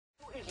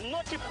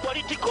not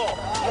political.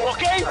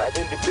 Okay? I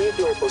think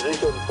the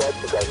opposition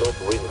party cannot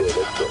win the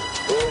election.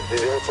 The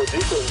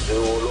opposition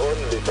will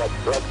only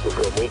subtract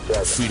from each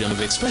other. Freedom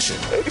of expression.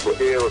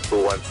 Anybody else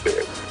who wants to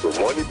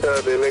monitor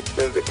the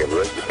elections, they can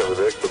register with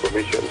the Electoral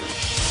Commission.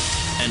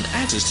 And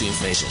access to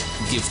information.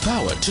 Give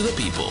power to the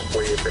people.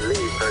 We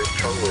believe very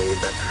strongly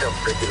that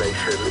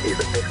self-regulation is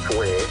the best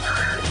way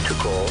to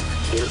go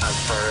in as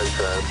far as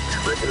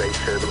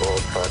regulation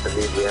of the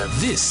media.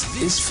 This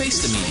is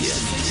Face the Media,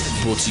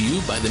 brought to you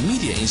by the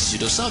Media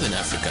Institute of Southern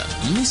Africa,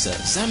 MISA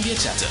Zambia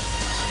Chapter.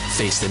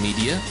 Face the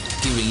Media,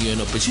 giving you an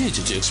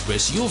opportunity to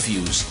express your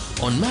views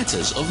on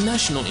matters of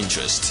national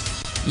interest.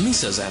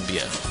 MISA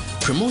Zambia,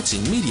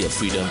 promoting media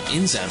freedom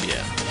in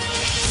Zambia.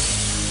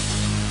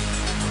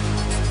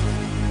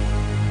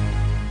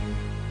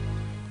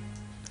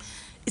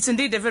 It's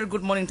indeed a very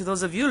good morning to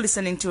those of you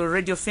listening to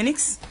Radio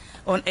Phoenix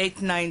on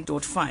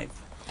 89.5.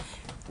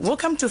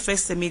 Welcome to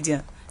Face the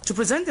Media. To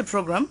present the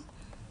program,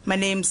 my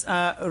name's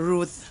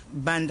Ruth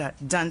Banda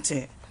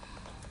Dante.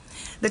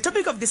 The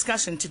topic of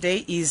discussion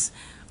today is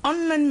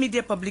online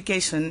media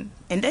publication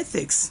and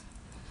ethics.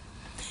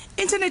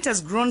 Internet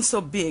has grown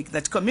so big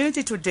that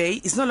community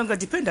today is no longer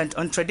dependent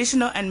on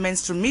traditional and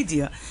mainstream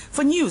media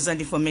for news and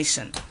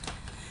information.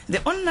 The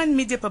online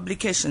media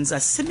publications are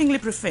seemingly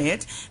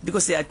preferred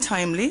because they are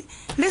timely,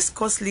 less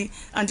costly,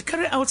 and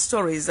carry out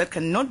stories that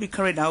cannot be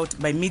carried out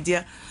by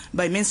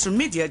mainstream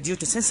media due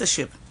to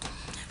censorship.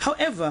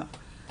 However,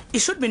 it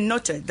should be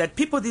noted that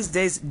people these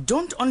days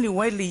don't only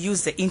widely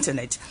use the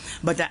internet,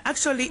 but are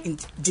actually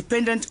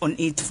dependent on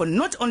it for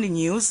not only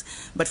news,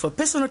 but for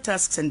personal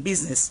tasks and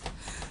business.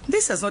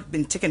 This has not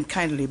been taken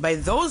kindly by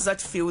those that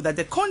feel that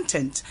the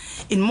content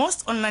in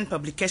most online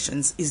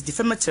publications is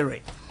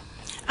defamatory.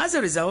 As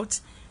a result,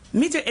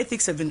 media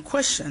ethics have been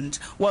questioned,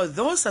 while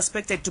those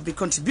suspected to be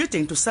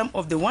contributing to some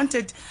of the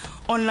wanted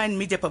online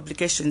media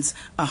publications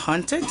are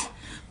hunted,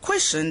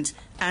 questioned,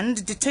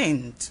 and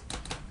detained.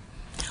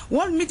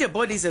 While media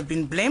bodies have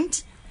been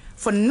blamed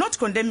for not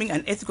condemning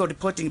unethical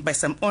reporting by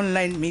some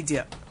online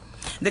media,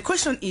 the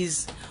question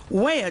is,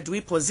 where do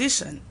we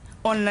position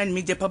online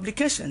media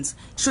publications?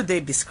 Should they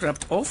be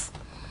scrapped off?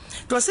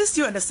 To assist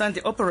you understand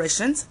the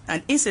operations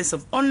and incidents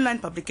of online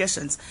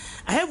publications,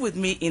 I have with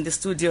me in the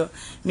studio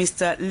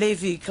Mr.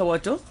 Levi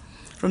Kawato,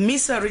 from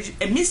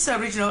MISA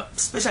Regional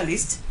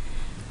Specialist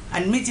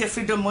and Media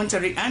Freedom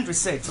Monitoring and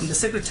Research from the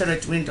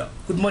Secretariat window.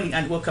 Good morning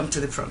and welcome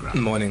to the program.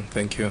 Good morning,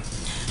 thank you.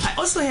 I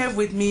also have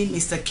with me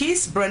Mr.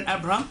 Keith Brian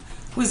Abraham,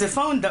 who is the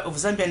founder of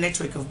Zambia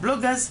Network of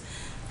Bloggers,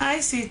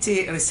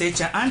 ICT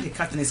researcher and a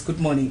cartoonist. Good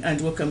morning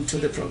and welcome to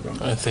the program.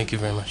 Thank you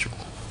very much.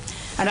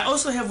 And I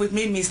also have with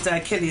me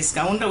Mr. Kelly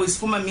Kaunda, who is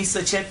former MISA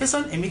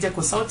chairperson, a media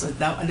consultant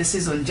now, and a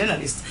seasoned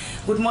journalist.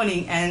 Good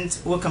morning and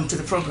welcome to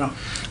the program.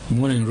 Good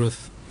morning,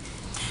 Ruth.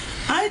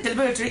 I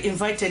deliberately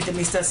invited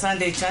Mr.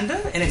 Sunday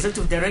Chanda, an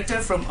executive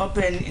director from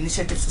Open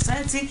Initiative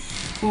Society,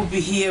 who will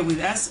be here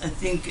with us, I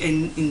think,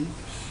 in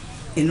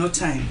no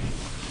time.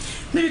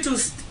 Maybe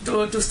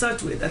to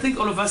start with, I think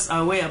all of us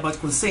are aware about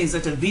concerns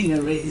that have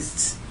been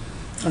raised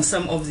on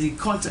some of the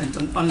content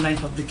on online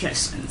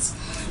publications.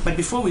 But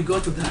before we go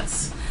to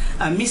that,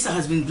 MISA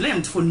has been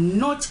blamed for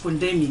not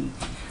condemning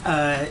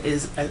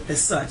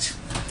as such.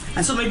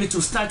 And so maybe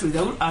to start with,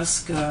 I will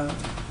ask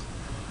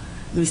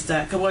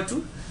Mr.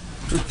 Kawatu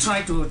to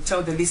try to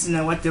tell the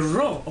listener what the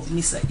role of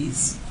MISA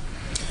is.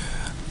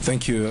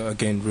 Thank you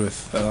again,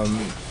 Ruth.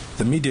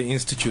 The Media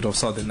Institute of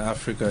Southern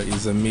Africa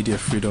is a media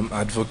freedom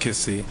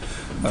advocacy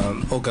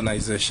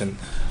organization.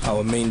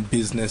 Our main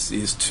business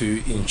is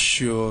to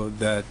ensure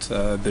that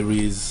there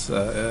is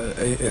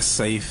a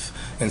safe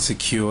and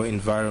secure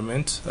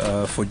environment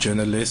for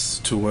journalists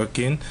to work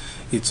in.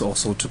 It's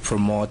also to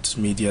promote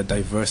media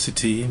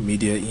diversity,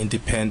 media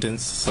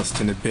independence,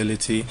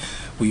 sustainability.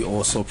 We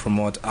also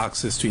promote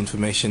access to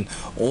information,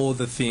 all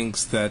the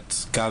things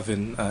that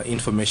govern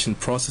information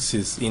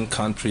processes in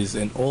countries,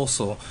 and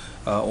also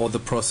all the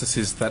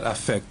processes that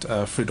affect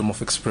freedom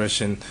of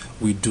expression.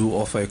 We do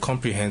offer a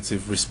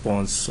comprehensive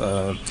response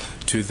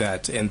to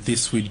that, and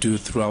this we do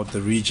throughout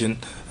the region.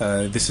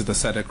 This is the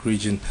SADC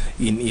region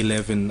in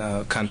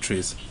 11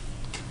 countries.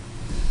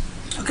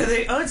 Okay,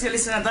 the audio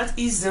listener, that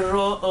is the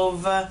role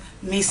of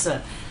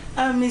MISA.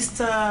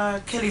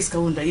 Mr. Kelly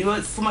Kaunda, you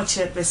are former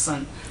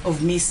chairperson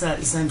of MISA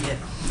Zambia,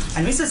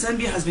 and MISA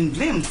Zambia has been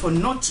blamed for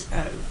not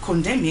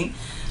condemning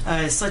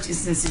such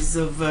instances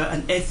of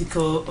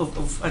unethical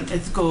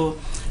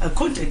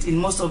content in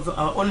most of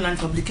our online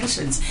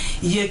publications.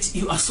 Yet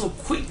you are so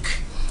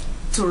quick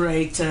to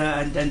write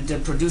and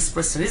produce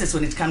press releases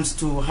when it comes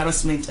to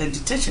harassment and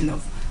detention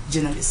of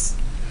journalists.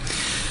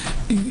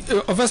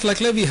 First, like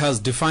Levi has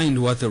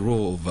defined what the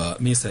role of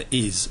MISA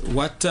is,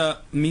 what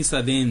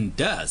MISA then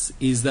does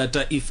is that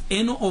if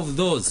any of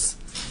those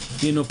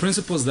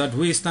principles that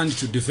we stand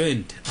to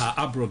defend are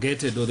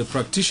abrogated, or the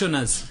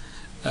practitioners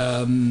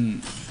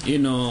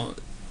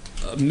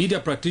media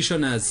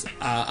practitioners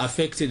are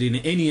affected in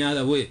any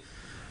other way,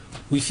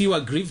 we feel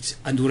aggrieved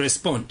and we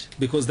respond,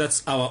 because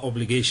that's our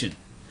obligation.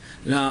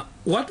 Now,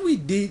 what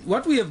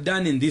we have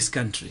done in this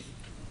country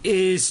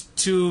is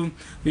to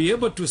be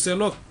able to say,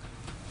 look,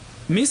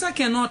 MISA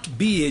cannot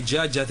be a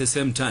judge at the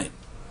same time,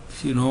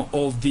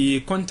 of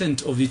the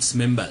content of its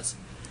members.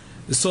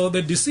 So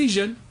the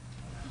decision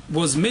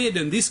was made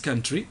in this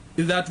country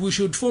that we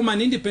should form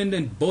an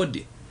independent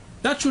body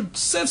that should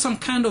serve some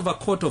kind of a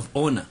court of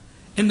honor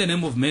in the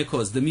name of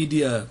MECOS, the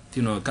Media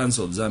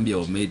Council of Zambia,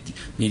 or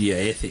Media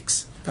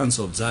Ethics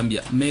Council of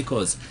Zambia,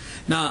 MECOS.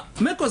 Now,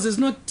 MECOS is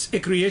not a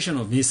creation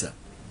of MISA.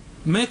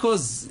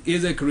 MECOS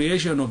is a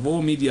creation of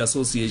all media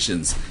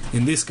associations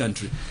in this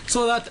country,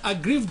 so that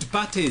aggrieved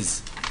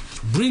parties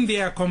bring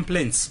their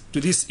complaints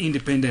to this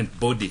independent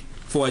body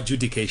for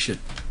adjudication.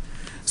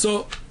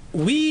 So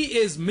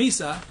we as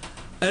MISA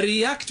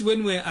react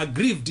when we're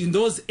aggrieved in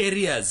those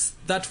areas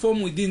that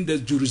form within the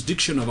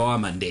jurisdiction of our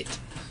mandate.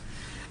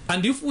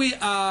 And if we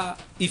are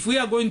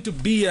going to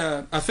be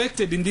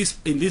affected in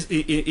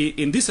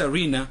this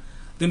arena,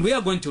 then we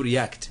are going to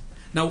react.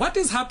 Now, what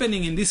is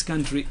happening in this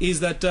country is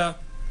that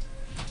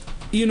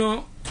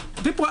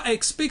people are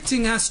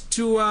expecting us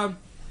to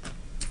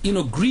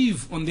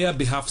grieve on their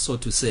behalf, so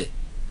to say.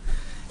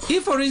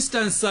 If, for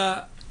instance,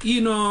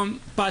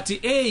 Party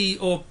A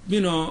or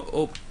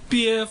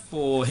PF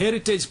or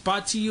Heritage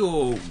Party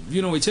or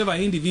whichever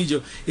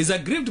individual is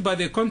aggrieved by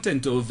the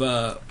content of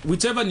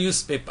whichever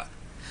newspaper,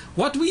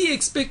 what we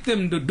expect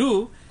them to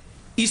do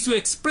is to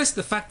express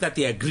the fact that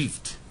they are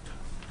aggrieved,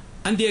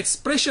 and the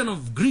expression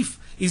of grief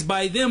is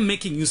by them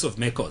making use of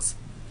MECOS.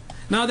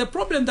 Now, the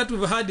problem that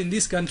we've had in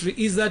this country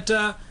is that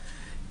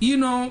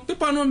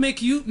people are not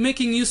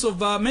making use of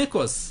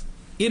MECOS.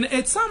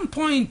 At some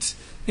point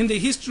in the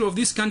history of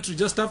this country,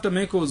 just after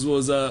MECOS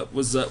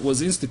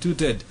was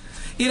instituted,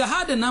 it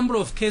had a number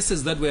of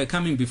cases that were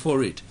coming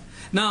before it.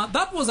 Now,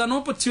 that was an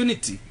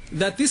opportunity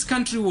that this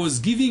country was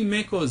giving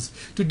MECOS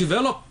to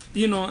develop,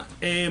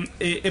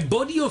 a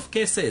body of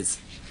cases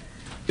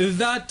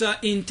that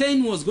in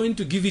turn was going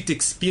to give it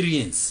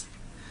experience,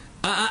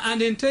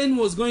 and in turn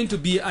was going to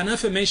be an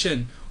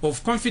affirmation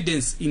of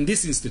confidence in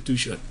this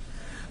institution.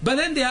 But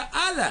then there are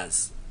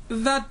others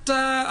that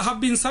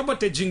have been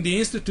sabotaging the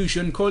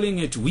institution, calling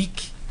it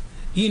weak,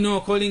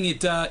 calling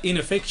it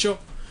ineffectual.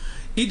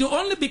 It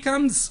only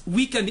becomes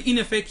weak and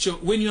ineffectual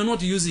when you're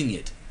not using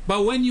it.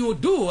 But when you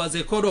do, as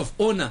a code of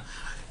honor,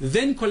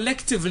 then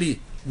collectively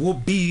we'll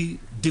be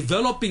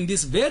developing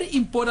this very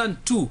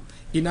important tool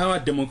in our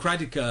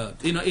democratic,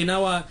 in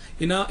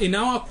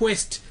our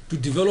quest to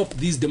develop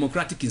these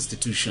democratic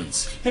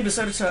institutions. Maybe,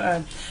 sorry,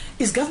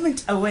 is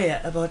government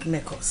aware about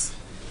MECOS?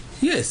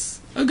 Yes,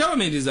 the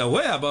government is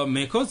aware about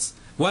MECOS.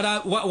 What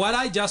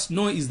I just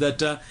know is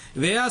that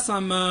there are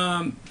some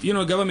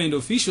government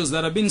officials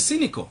that have been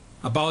cynical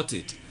about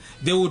it.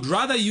 They would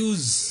rather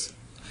use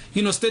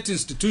state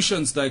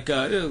institutions like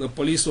the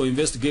police or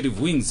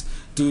investigative wings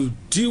to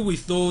deal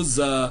with those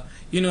that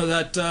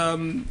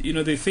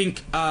they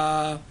think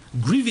are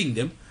grieving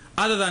them,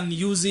 other than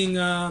using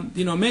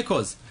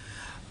MECOS.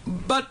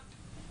 But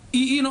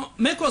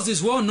MECOS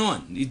is well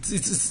known.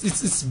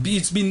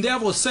 It's been there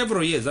for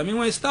several years. I mean,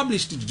 we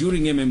established it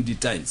during MMD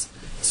times.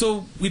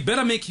 So we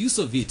better make use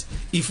of it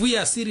if we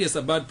are serious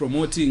about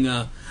promoting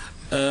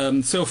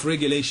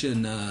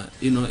self-regulation,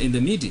 in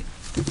the media.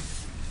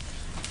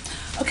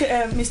 Okay,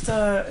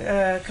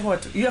 Mr.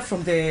 Kawat, you are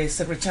from the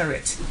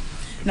Secretariat.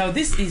 Now,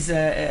 this is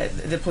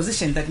the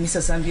position that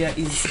Mr. Zambia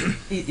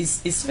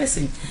is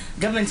facing.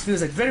 Government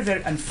feels it very,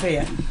 very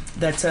unfair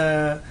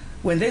that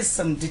when there's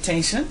some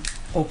detention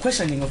or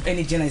questioning of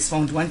any journalist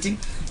found wanting,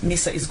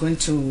 MISA is going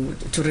to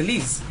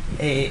release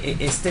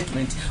a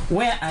statement,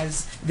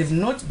 whereas they've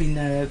not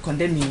been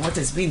condemning what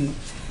has been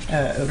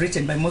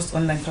written by most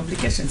online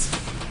publications.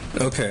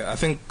 Okay, I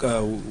think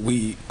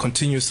we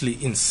continuously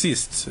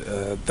insist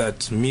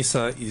that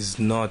MISA is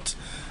not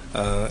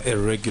a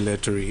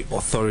regulatory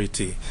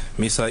authority.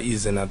 MISA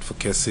is an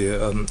advocacy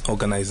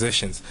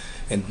organization,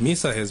 and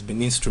MISA has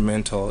been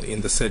instrumental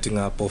in the setting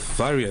up of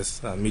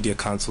various media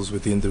councils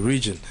within the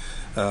region.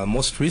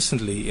 Most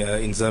recently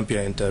in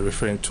Zambia, and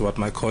referring to what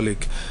my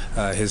colleague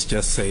has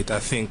just said, I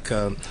think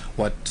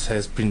what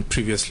has been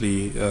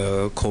previously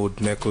called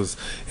MECOS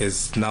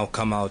has now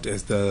come out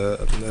as the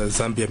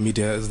Zambian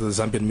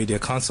Media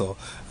Council,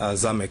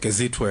 ZAMEC,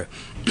 as it were.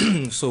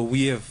 So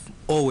we have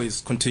always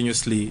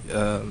continuously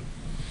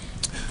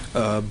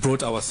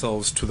brought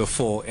ourselves to the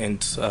fore and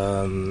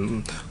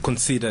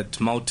considered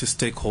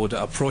multi-stakeholder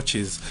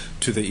approaches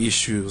to the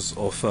issues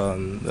of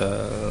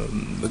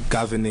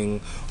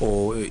governing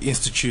or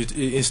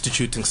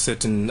instituting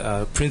certain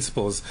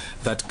principles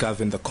that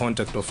govern the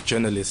conduct of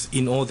journalists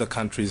in all the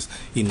countries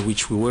in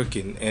which we work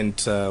in.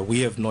 And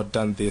we have not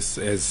done this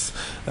as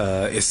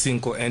a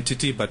single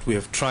entity, but we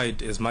have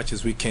tried as much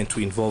as we can to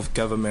involve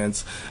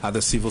governments,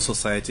 other civil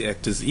society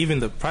actors, even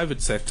the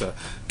private sector,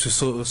 to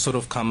sort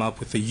of come up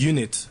with a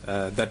unit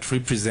that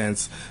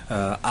represents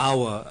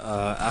our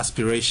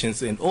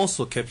aspirations and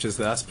also captures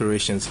the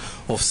aspirations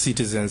of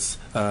citizens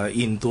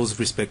in those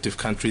respective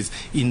countries,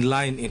 in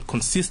line and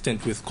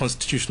consistent with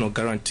constitutional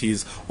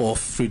guarantees of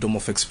freedom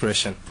of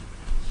expression.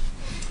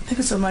 Thank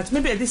you so much.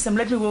 Maybe at this time,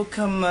 let me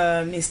welcome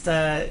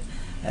Mr.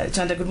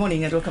 Chanda, good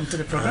morning and welcome to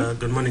the program.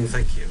 Good morning,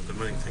 thank you. Good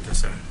morning, thank you,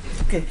 sir.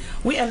 Okay,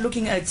 we are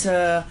looking at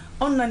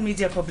online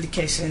media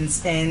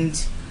publications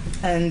and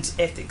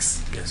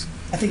ethics. Yes.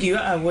 I think you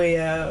are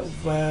aware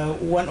of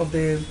one of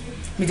the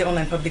media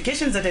online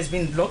publications that has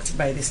been blocked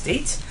by the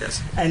state.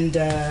 Yes. And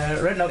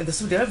right now in the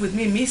studio I have with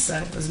me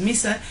MISA, because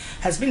MISA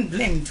has been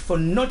blamed for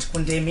not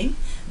condemning,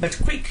 but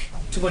quick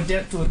to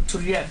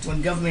react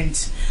when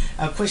government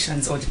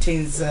questions or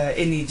detains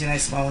any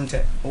journalist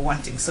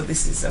wanting. So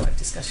this is our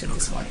discussion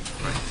this morning.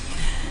 Right.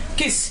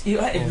 Kiss, you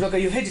are a blogger,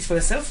 you heard it for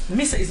yourself.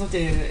 MISA is not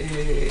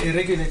a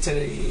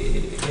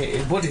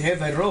regulatory body, they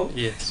have a role.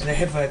 Yes. They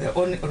have their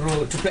own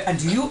role to play.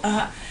 And you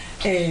are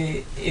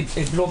a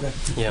blogger.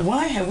 Yeah.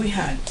 Why have we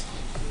had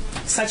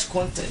such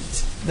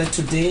content that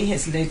today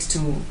has led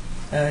to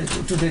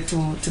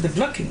the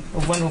blocking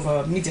of one of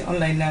our media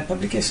online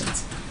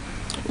publications?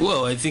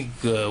 Well, I think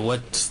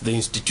what the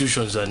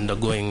institutions are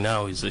undergoing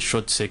now is a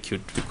short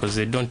circuit because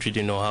they don't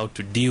really know how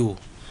to deal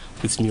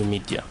with new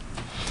media.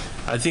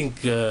 I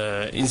think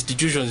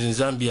institutions in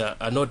Zambia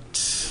are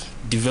not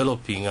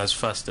developing as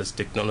fast as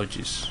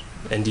technologies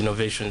and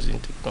innovations in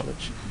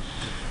technology.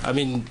 I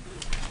mean,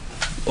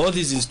 all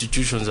these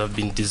institutions have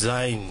been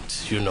designed,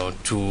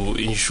 to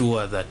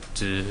ensure that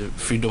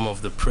freedom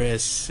of the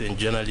press and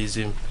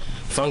journalism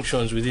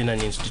functions within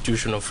an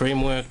institutional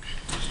framework,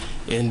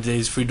 and there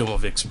is freedom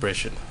of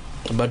expression.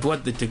 But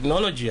what the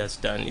technology has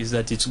done is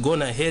that it's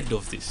gone ahead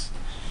of this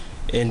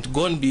and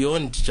gone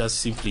beyond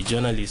just simply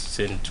journalists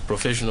and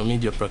professional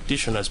media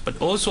practitioners,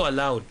 but also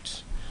allowed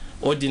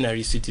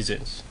ordinary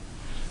citizens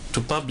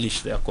to publish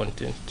their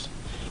content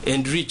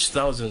and reach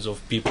thousands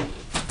of people,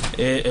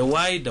 a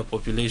wider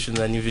population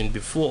than even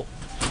before.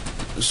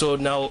 So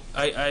now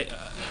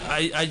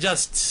I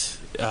just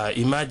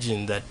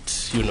imagine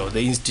that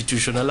the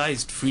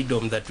institutionalized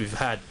freedom that we've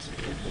had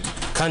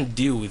can't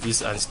deal with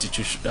this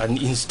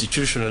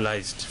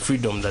institutionalized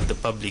freedom that the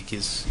public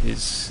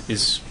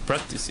is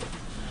practicing.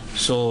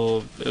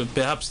 So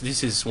perhaps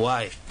this is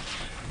why,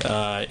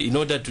 in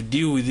order to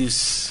deal with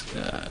this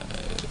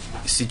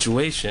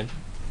situation,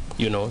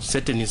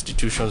 certain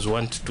institutions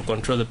want to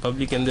control the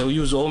public, and they'll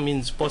use all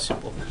means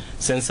possible: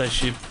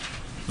 censorship,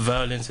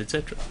 violence,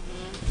 etc.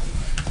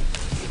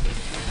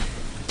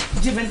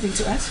 Do you have anything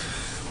to add?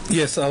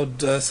 Yes, I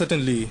would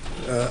certainly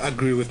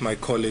agree with my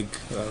colleague,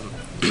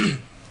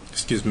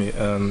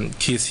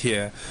 Keith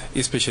here,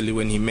 especially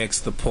when he makes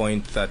the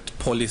point that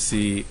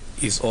policy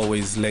is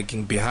always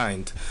lagging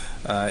behind.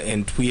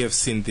 And we have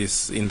seen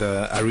this in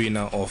the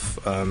arena of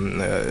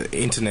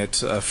internet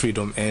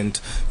freedom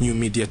and new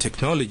media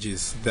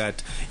technologies,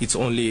 that it's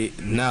only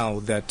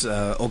now that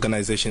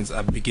organizations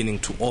are beginning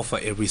to offer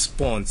a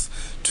response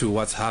to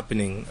what's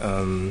happening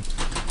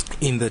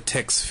in the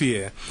tech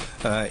sphere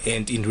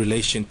and in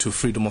relation to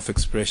freedom of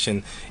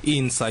expression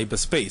in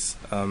cyberspace.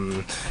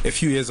 A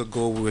few years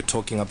ago, we were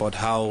talking about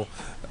how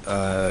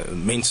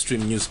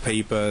mainstream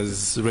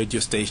newspapers, radio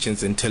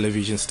stations and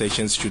television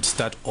stations should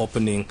start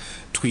opening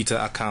Twitter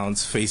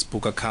accounts,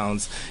 Facebook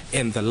accounts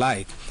and the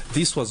like.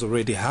 This was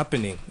already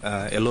happening.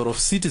 A lot of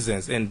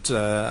citizens, and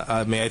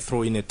may I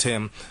throw in a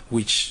term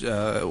which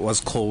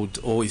was called,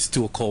 or is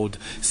still called,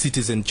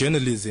 citizen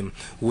journalism,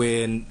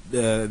 when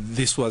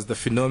this was the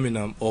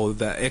phenomenon or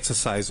the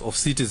exercise of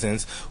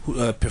citizens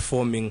who,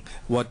 performing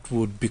what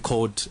would be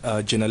called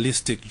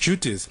journalistic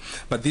duties.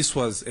 But this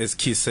was, as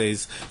Keith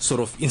says, sort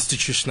of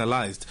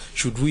institutionalized.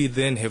 Should we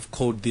then have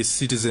called this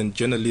citizen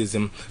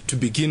journalism to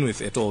begin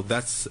with at all?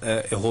 That's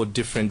a whole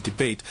different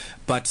debate.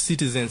 But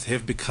citizens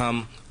have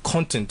become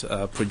content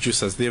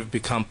producers. They have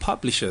become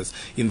publishers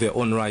in their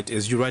own right,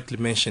 as you rightly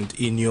mentioned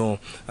in your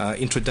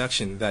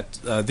introduction, that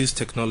these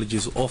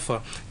technologies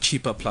offer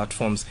cheaper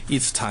platforms,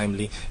 it's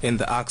timely, and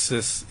the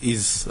access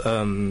is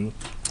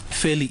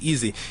fairly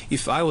easy.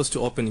 If I was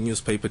to open a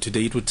newspaper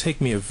today, it would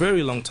take me a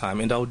very long time,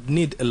 and I would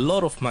need a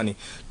lot of money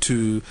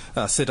to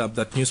set up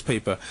that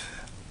newspaper.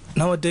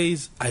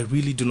 Nowadays, I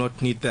really do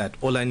not need that.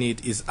 All I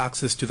need is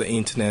access to the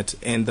internet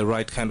and the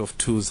right kind of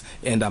tools,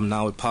 and I'm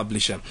now a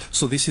publisher.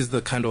 So this is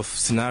the kind of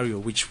scenario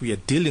which we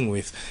are dealing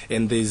with,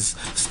 and there's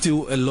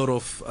still a lot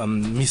of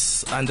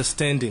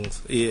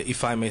misunderstandings,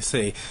 if I may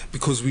say,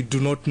 because we do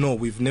not know.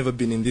 We've never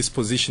been in this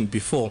position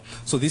before.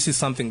 So this is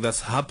something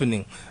that's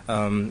happening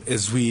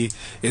as we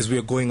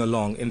are going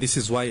along, and this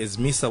is why, as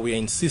MISA, we are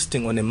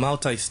insisting on a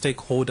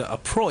multi-stakeholder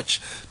approach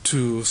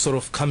to sort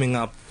of coming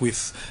up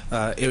with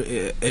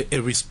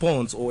a response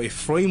or a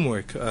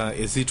framework,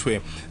 as it were,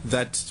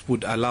 that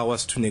would allow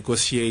us to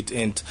negotiate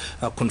and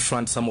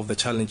confront some of the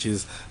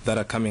challenges that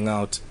are coming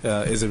out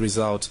as a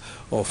result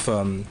of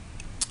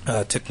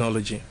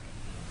technology.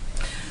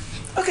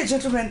 Okay,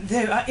 gentlemen,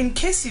 in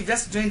case you've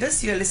just joined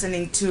us, you're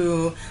listening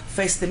to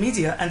Face the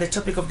Media, and the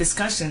topic of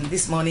discussion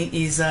this morning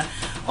is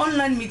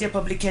online media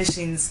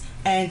publications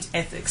and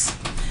ethics.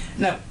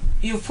 Now,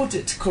 you put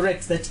it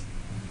correct that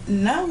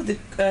now the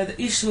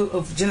issue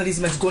of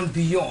journalism has gone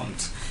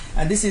beyond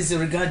and this is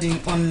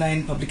regarding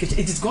online publication.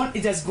 It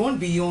has gone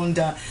beyond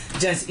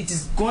just. It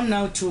has gone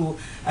now to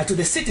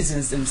the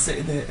citizens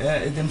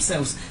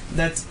themselves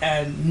that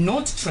are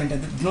not trained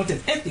and not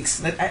have ethics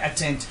that I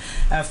attend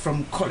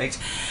from college.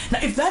 Now,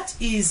 if that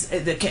is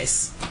the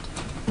case,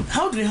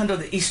 how do we handle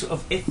the issue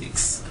of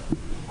ethics?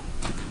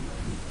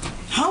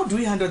 How do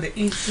we handle the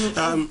issue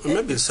of maybe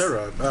ethics?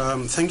 Sarah,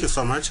 thank you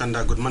so much, and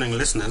good morning,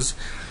 listeners.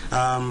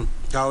 I'm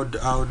going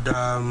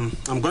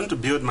to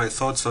build my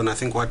thoughts on, I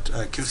think, what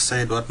Keith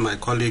said, what my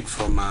colleague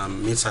from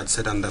MISA had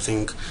said, and I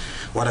think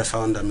what I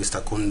found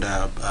Mr.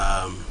 Kunda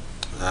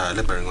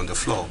laboring on the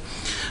floor.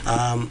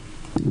 I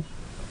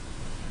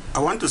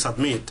want to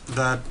submit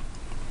that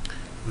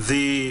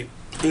the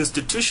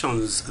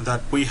institutions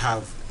that we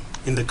have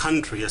in the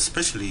country,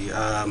 especially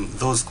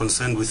those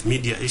concerned with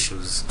media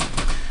issues,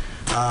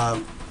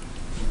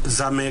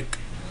 ZAMEC,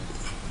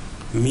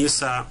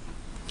 MISA,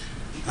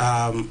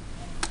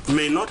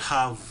 may not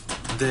have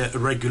the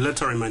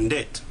regulatory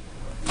mandate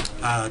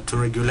to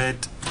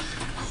regulate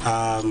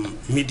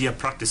media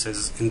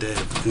practices in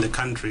the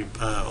country,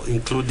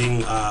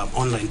 including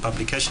online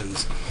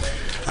publications.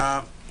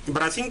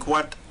 But I think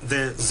what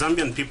the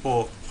Zambian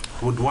people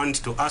would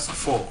want to ask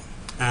for,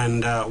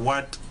 and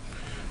what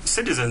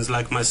citizens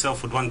like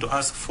myself would want to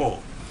ask for,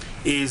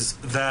 is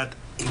that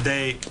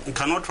they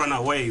cannot run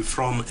away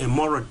from a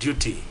moral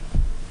duty.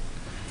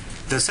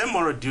 The same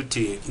moral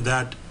duty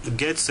that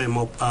gets them,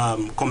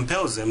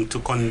 compels them to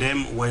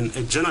condemn when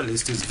a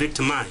journalist is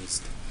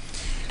victimized,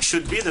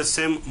 should be the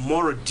same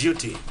moral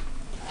duty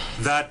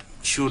that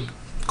should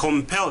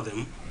compel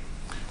them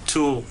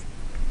to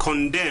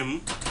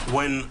condemn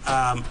when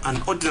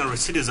an ordinary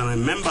citizen, a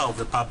member of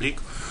the public,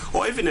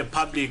 or even a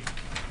public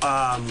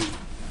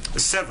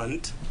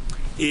servant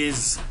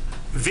is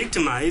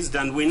victimized.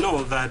 And we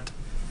know that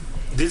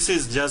this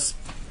is just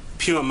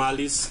pure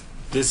malice.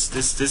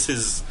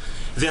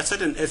 There are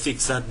certain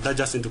ethics that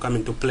just need to come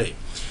into play.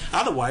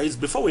 Otherwise,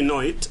 before we know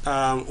it,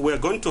 we're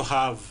going to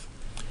have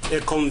a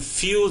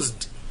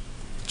confused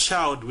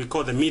child we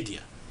call the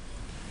media.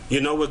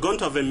 You know, we're going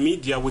to have a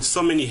media with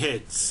so many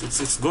heads.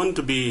 It's going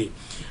to be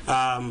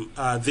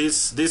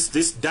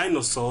this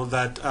dinosaur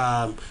that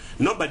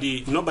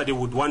nobody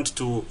would want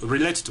to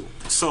relate to.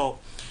 So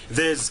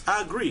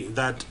I agree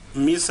that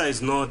MISA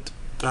is not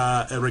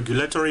a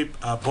regulatory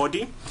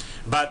body,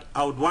 but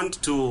I would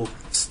want to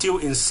still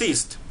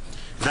insist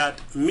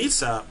that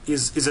MISA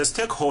is a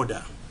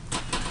stakeholder.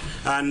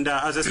 And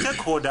as a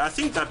stakeholder, I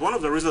think that one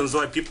of the reasons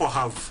why people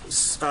have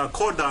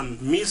called on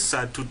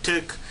MISA to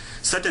take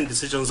certain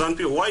decisions, and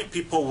why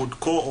people would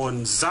call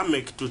on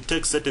ZAMEC to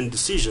take certain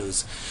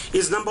decisions,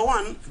 is number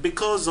one,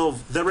 because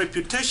of the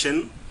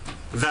reputation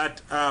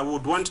that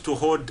would want to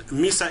hold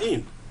MISA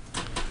in.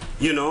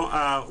 You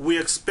know, we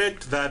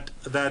expect that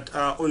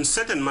on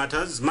certain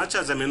matters, much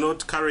as I may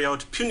not carry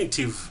out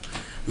punitive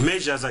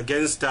measures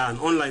against an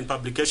online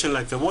publication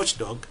like the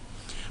Watchdog,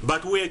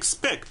 but we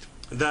expect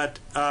that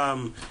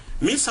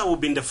MISA will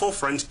be in the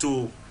forefront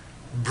to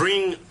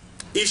bring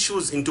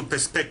issues into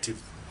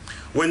perspective.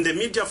 When the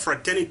media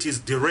fraternity is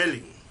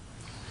derailing,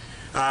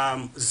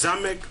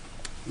 ZAMEC,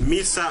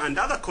 MISA, and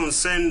other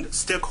concerned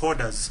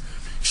stakeholders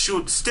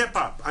should step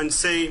up and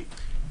say,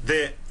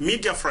 the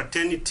media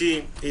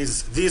fraternity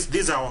is this,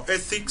 these are our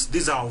ethics,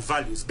 these are our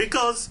values.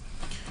 Because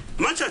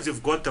much as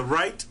you've got the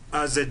right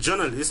as a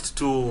journalist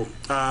to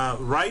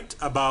write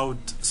about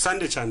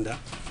Sunday Chanda,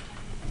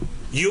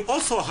 you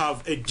also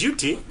have a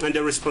duty and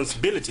a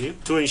responsibility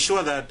to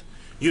ensure that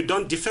you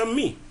don't defame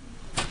me.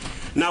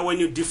 Now, when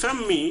you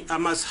defame me, I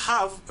must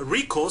have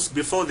recourse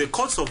before the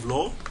courts of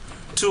law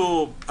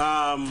to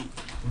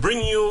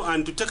bring you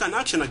and to take an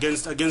action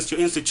against your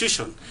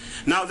institution.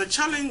 Now, the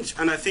challenge,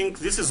 and I think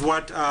this is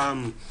what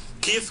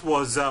Keith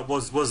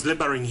was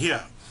laboring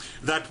here,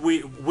 that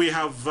we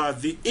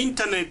have the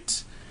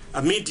internet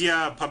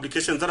media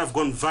publications that have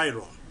gone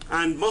viral,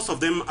 and most of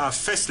them are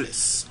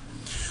faceless.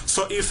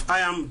 So if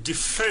I am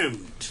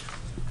defamed,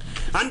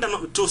 and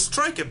to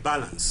strike a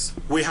balance,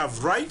 we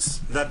have rights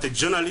that the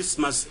journalists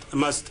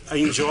must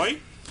enjoy,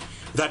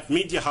 that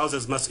media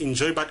houses must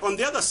enjoy, but on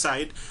the other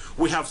side,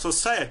 we have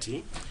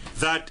society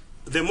that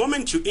the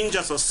moment you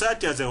injure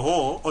society as a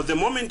whole, or the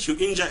moment you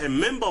injure a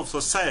member of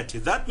society,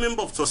 that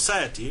member of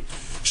society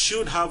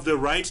should have the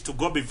right to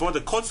go before the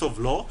courts of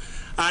law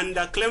and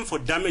claim for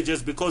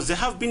damages because they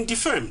have been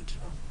defamed.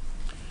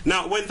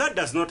 Now, when that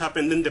does not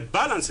happen, then the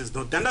balance is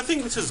not done. I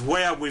think this is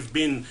where we've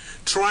been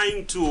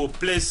trying to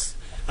place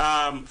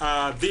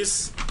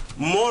this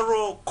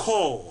moral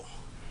call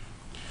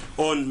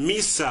on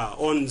MISA,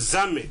 on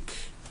ZAMEC,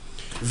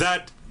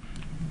 that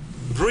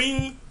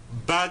bring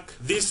back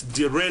this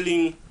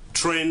derailing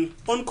train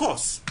on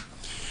course.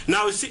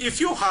 Now, you see, if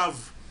you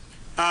have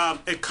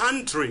a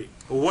country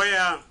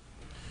where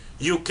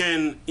you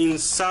can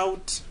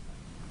insult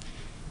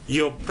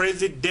your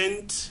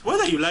president,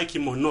 whether you like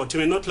him or not, you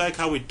may not like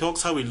how he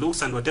talks, how he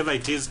looks, and whatever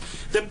it is,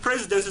 the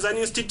president is an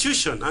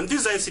institution, and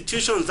these are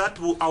institutions that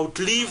will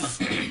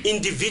outlive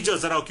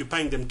individuals that are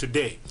occupying them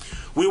today.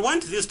 We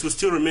want this to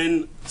still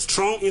remain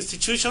strong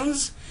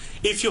institutions.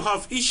 If you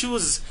have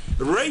issues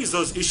raise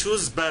those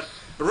issues, but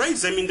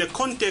raise them in the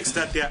context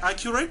that they are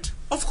accurate.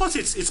 Of course,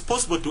 it's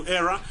possible to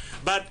err,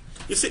 but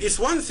it's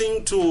one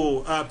thing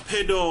to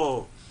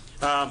peddle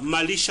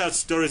malicious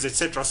stories,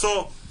 etc.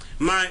 So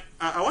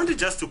I wanted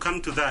just to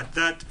come to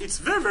that it's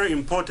very, very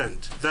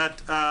important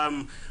that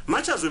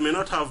much as we may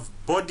not have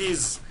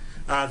bodies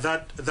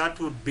that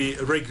would be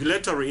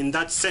regulatory in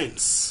that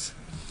sense,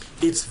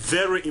 it's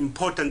very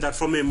important that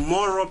from a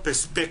moral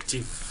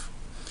perspective,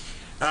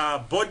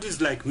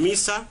 bodies like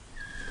MISA,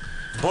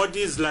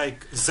 bodies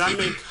like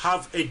ZAMEC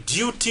have a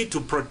duty to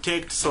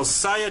protect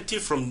society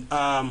from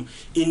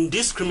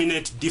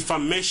indiscriminate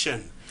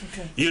defamation.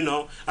 Okay. You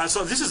know,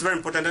 so this is very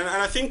important, and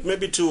I think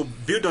maybe to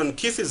build on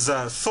Keith's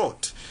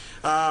thought,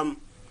 I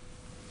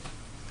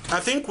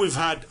think we've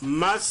had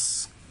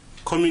mass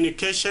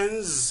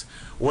communications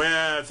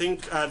where I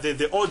think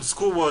the old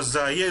school was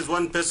here's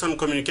one person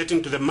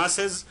communicating to the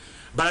masses,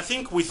 but I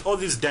think with all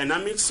these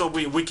dynamics, so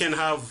we can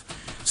have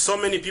so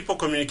many people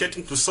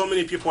communicating to so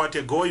many people at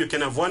a go. You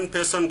can have one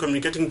person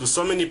communicating to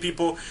so many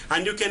people,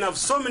 and you can have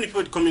so many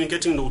people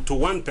communicating to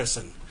one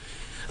person.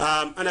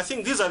 And I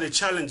think these are the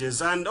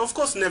challenges. And of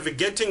course,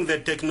 navigating the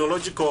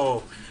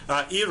technological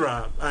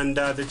era and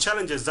the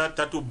challenges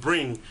that will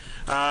bring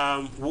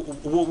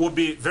will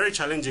be very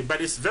challenging.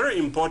 But it's very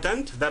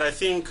important that I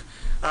think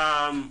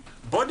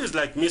bodies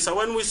like MISA,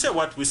 when we say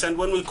what we send,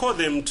 when we call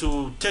them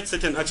to take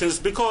certain actions,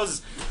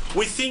 because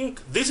we think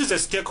this is a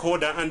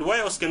stakeholder, and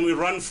where else can we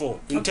run for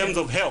in terms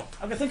of help?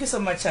 Okay, thank you so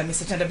much,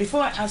 Mr. Chanda.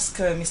 Before I ask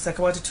Mr.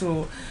 Kawatu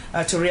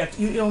to react,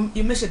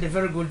 you mentioned a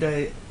very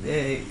good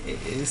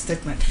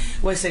statement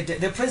where you said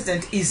the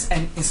president is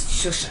an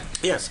institution.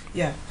 Yes.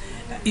 Yeah.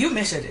 You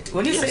mentioned it.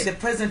 When you say the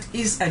president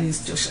is an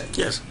institution,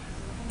 yes,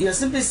 you're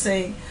simply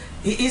saying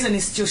he is an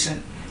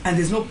institution and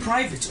there's no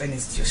private to an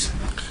institution.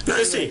 No,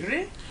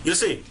 you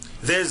see,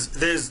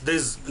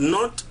 there's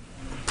not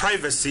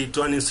privacy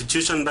to an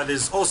institution, but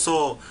there's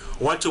also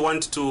what you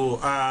want to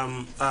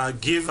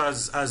give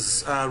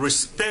as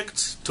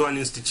respect to an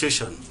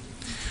institution.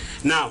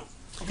 Now,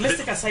 let's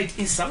take aside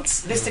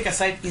insults.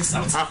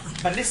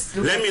 But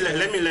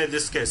let me lay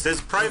this case.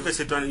 There's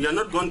privacy to you're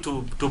not going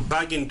to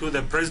bug into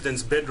the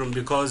president's bedroom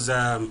because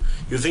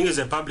you think he's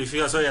a public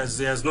figure, so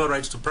he has no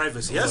right to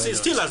privacy. Yes, he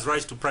still has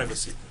rights to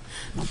privacy.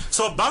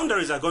 So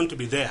boundaries are going to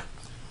be there.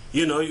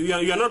 You know,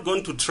 you're not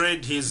going to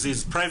trade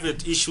his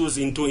private issues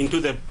into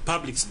the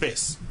public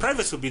space.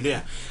 Privacy will be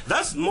there.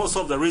 That's most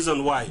of the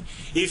reason why.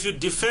 If you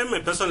defame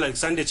a person like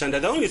Sunday Chanda,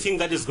 the only thing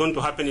that is going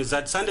to happen is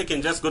that Sunday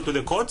can just go to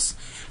the courts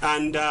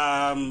and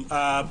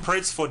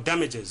press for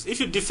damages. If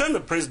you defame a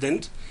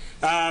president,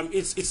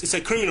 it's a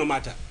criminal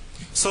matter.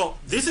 So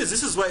this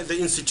is where the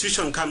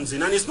institution comes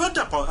in, and it's not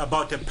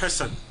about a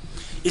person.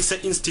 It's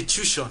an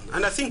institution,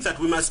 and I think that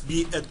we must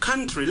be a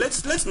country.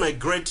 Let's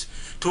migrate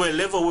to a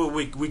level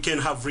where we can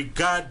have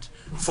regard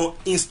for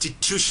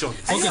institutions.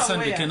 Okay,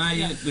 Sandy, can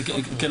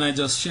I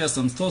just share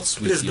some thoughts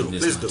with you?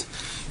 Please do.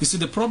 You see,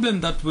 the problem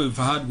that we've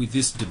had with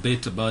this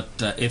debate about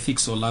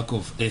ethics or lack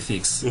of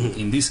ethics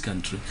in this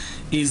country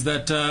is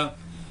that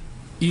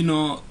you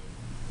know,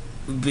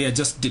 there are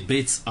just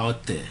debates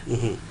out there.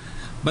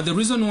 But the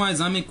reason why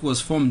ZAMEC was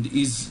formed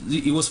is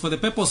it was for the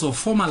purpose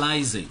of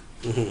formalizing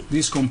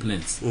these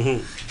complaints.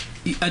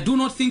 I do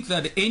not think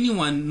that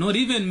anyone, not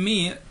even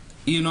me,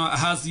 you know,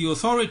 has the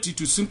authority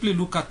to simply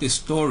look at the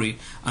story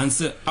and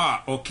say,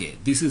 okay,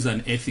 this is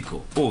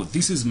unethical. Oh,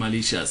 this is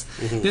malicious.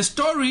 The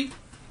story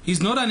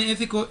is not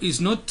unethical,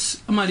 is not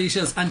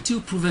malicious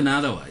until proven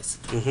otherwise.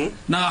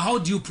 Now, how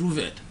do you prove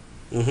it?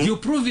 You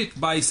prove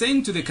it by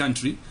saying to the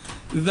country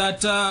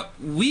that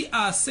we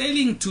are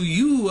selling to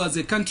you as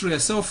a country a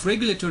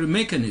self-regulatory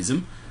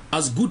mechanism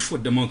as good for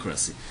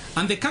democracy.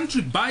 And the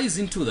country buys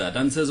into that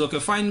and says, okay,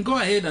 fine, go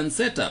ahead and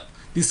set up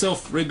the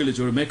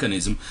self-regulatory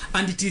mechanism.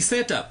 And it is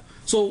set up.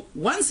 So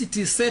once it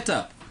is set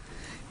up,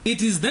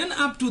 it is then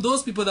up to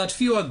those people that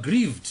feel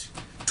aggrieved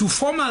to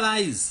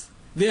formalize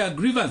their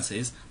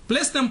grievances,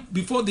 place them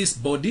before this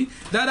body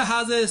that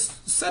has a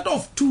set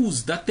of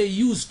tools that they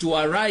use to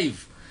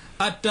arrive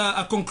at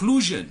a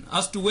conclusion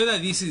as to whether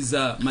this is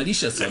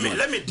malicious or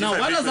not. Now,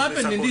 what has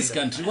happened in this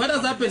country, what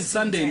has happened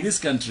Sunday in this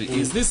country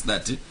is this,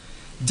 that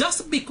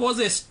just because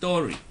a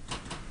story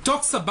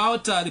talks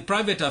about the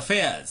private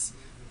affairs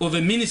of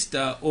a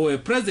minister or a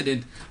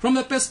president from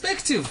the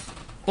perspective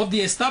of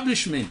the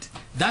establishment,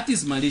 that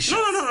is malicious.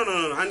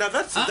 No. And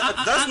that's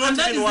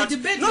not even what.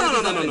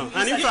 No.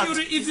 And in fact,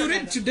 if you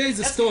read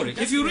today's story,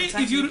 if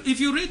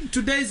you read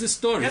today's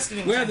story,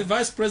 where the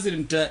vice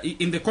president,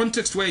 in the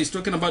context where he's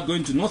talking about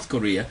going to North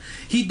Korea,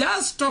 he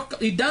does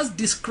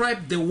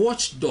describe the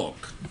watchdog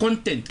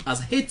content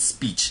as hate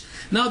speech.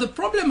 Now, the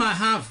problem I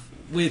have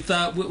with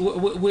that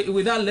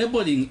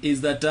labeling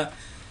is that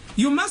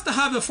you must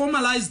have a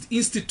formalized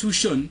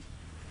institution,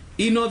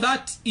 you know,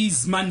 that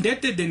is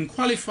mandated and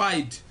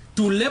qualified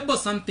to label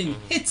something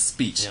hate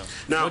speech.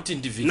 Now, not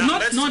individual.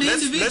 Not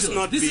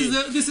individual.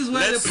 This is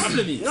where the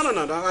problem is. No.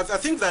 I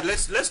think that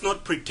let's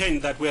not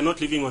pretend that we are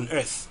not living on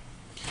earth.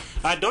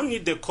 I don't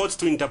need the courts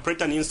to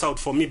interpret an insult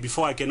for me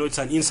before I can know it's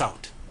an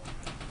insult.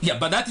 Yeah,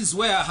 but that is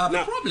where I have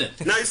a problem.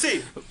 Now you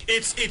see,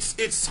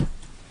 it's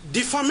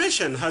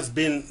defamation has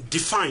been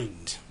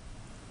defined.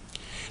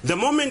 The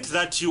moment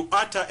that you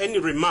utter any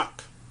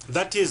remark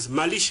that is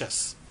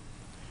malicious,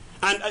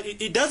 and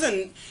it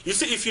doesn't. You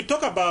see, if you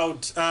talk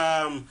about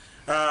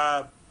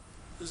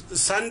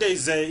Sunday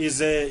is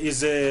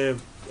a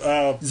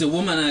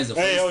womanizer.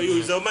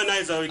 He's a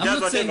womanizer. He I'm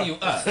does not saying whatever. you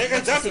are.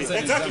 Exactly.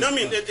 No, I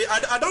mean,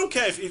 I don't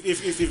care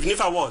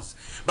if I was.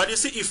 But you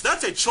see, if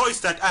that's a choice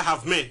that I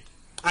have made,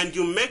 and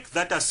you make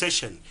that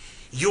assertion,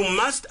 you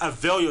must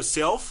avail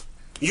yourself.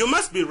 You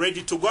must be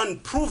ready to go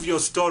and prove your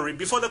story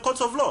before the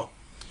courts of law.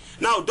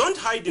 Now, don't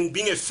hide in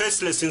being a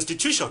faceless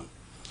institution,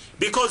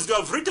 because you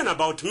have written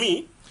about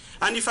me,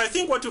 and if I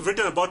think what you've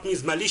written about me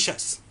is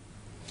malicious,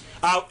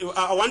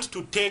 I want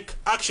to take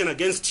action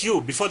against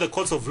you before the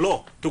courts of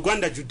law to go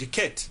and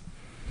adjudicate,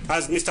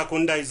 as Mr.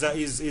 Kunda is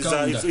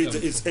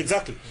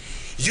exactly.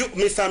 You,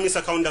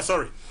 Mr. Kaunda,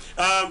 sorry.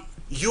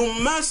 You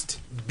must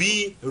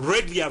be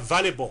readily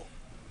available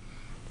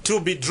to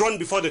be drawn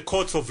before the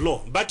courts of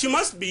law. But you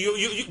must be,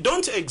 you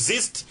don't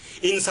exist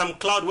in some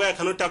cloud where I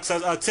cannot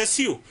access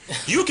you.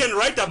 You can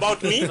write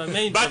about me,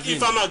 but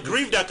if I'm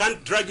aggrieved, I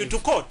can't drag you to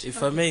court.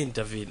 If I may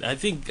intervene, I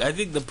think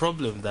the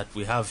problem that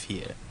we have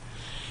here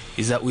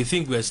is that we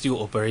think we are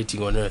still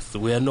operating on Earth.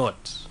 We are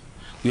not.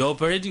 We are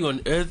operating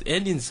on Earth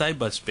and in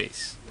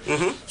cyberspace.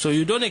 So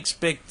you don't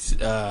expect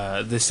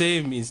the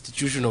same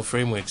institutional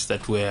frameworks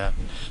that were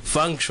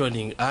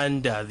functioning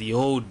under the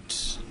old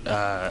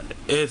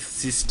Earth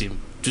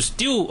system to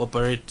still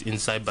operate in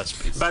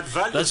cyberspace. But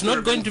values that's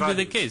not going to values.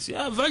 be the case.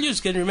 Yeah,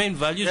 values can remain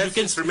values.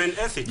 Ethics remain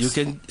ethics. You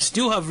can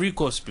still have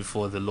recourse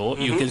before the law.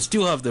 You can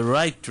still have the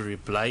right to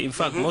reply. In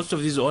fact, most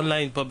of these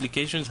online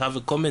publications have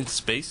a comment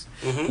space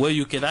where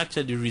you can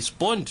actually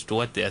respond to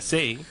what they are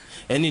saying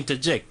and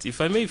interject. If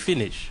I may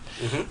finish,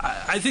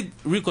 I think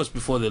recourse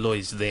before the law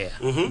is there.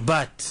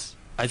 But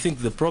I think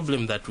the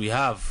problem that we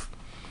have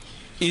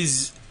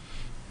is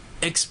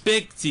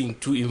expecting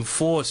to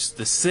enforce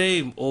the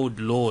same old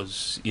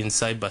laws in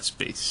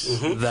cyberspace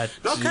that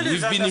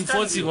we've been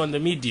enforcing on the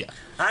media.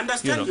 I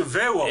understand you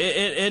very well.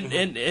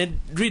 And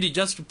really,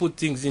 just to put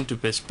things into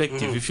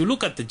perspective, if you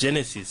look at the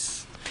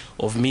genesis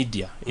of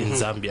media in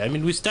Zambia, I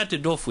mean, we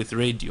started off with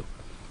radio.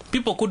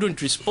 People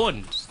couldn't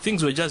respond.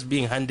 Things were just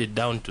being handed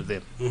down to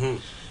them.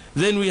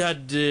 Then we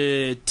had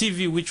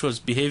TV, which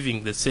was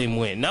behaving the same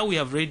way. Now we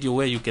have radio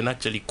where you can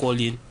actually call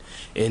in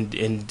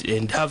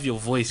and have your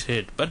voice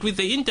heard. But with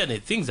the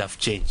internet, things have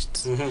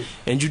changed.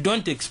 And you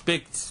don't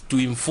expect to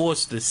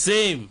enforce the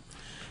same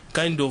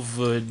kind of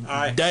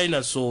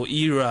dinosaur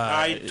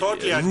era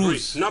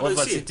rules over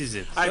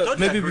citizens.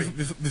 Maybe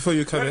before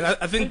you come in,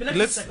 I think let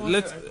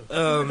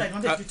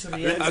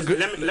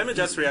me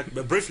just react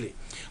briefly.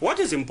 What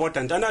is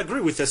important, and I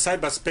agree with the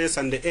cyberspace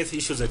and the earth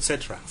issues,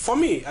 etc. For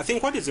me, I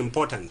think what is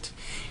important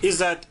is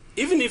that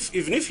even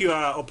if you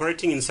are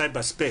operating in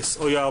cyberspace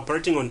or you are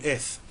operating on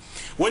earth,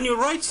 when you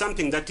write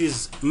something that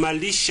is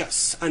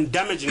malicious and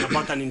damaging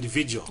about an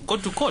individual, go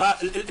to court.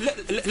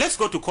 Let's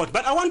go to court.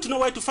 But I want to know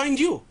where to find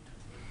you.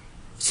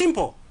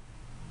 Simple.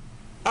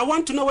 I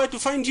want to know where to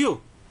find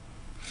you.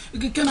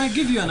 Can I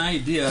give you an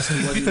idea as to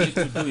what you need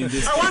to do in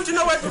this? I want to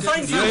know where to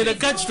find you. You're in a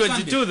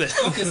catch-22 there.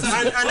 Okay,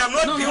 and I'm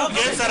not Bill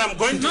Gates that I'm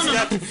going to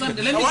start.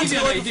 Let me give you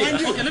an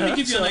idea. Okay, let me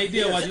give you an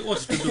idea what you ought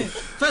to do.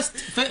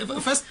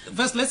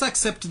 First, let's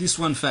accept this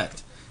one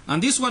fact.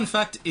 And this one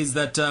fact is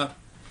that,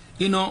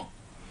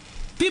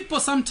 people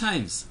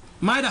sometimes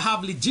might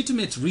have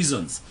legitimate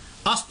reasons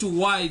as to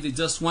why they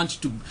just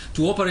want to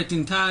operate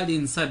entirely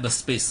in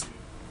cyberspace.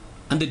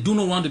 And they do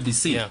not want to be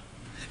seen. Yeah.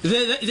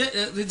 Let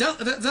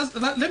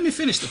me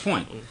finish the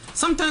point.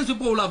 Sometimes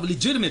people will have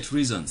legitimate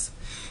reasons.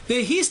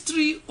 The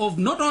history of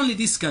not only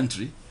this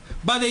country,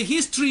 but the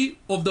history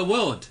of the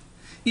world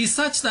is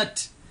such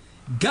that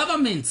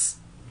governments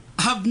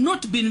have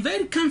not been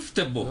very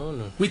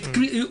comfortable with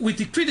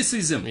the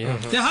criticism. They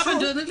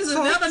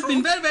haven't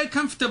been very, very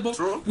comfortable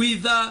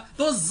with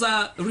those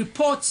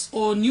reports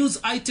or news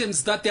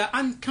items that they are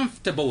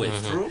uncomfortable with.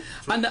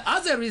 And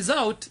as a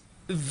result,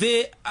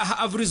 they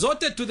have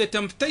resorted to the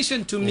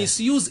temptation to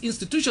misuse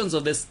institutions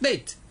of the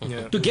state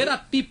to get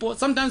at people,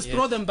 sometimes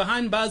throw them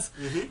behind bars.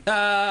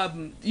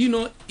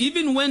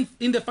 Even when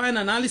in the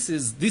final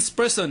analysis this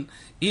person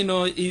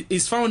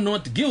is found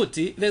not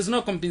guilty, there's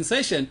no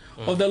compensation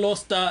of the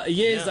lost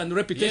years and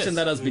reputation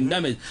that has been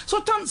damaged.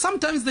 So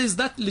sometimes there's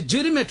that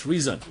legitimate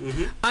reason.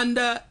 And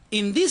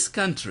in this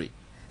country,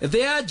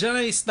 there are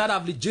journalists that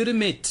have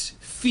legitimate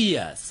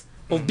fears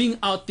of being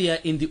out there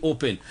in the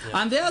open.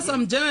 And there are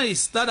some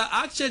journalists that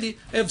actually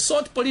have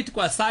sought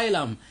political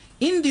asylum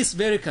in this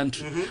very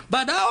country.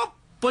 But our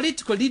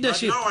political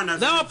leadership... But no one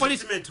has a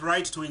legitimate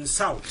right to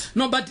insult.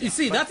 No, but you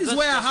see, that is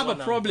where I have a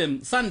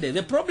problem, Sunday.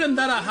 The problem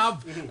that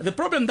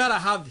I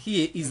have,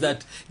 here is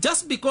that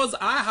just because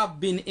I have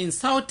been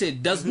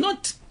insulted does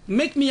not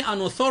make me an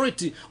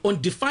authority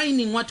on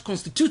defining what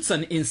constitutes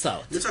an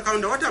insult. Mr.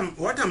 Kaunda,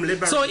 what I'm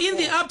laboring So in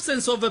the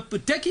absence of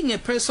taking a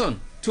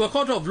person to a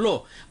court of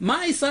law, in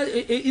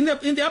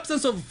the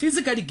absence of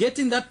physically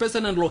getting that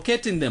person and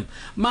locating them,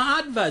 my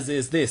advice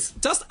is this: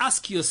 just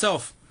ask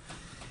yourself,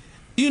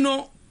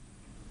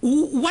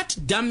 what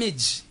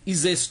damage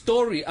is a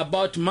story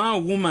about my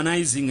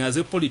womanizing as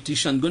a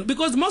politician going?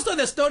 Because most of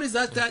the stories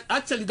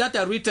that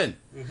are written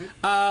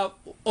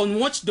on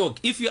Watchdog,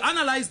 if you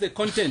analyze the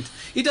content,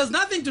 it has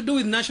nothing to do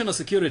with national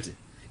security.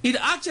 It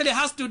actually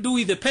has to do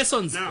with the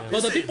persons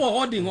or the people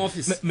holding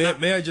office.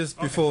 May I just,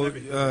 before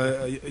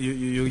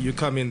you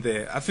come in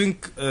there, I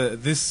think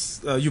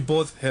you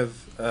both have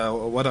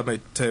what I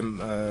might term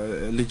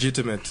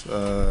legitimate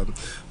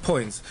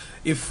points.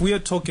 If we are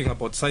talking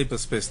about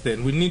cyberspace,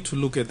 then we need to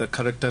look at the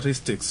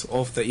characteristics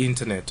of the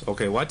internet.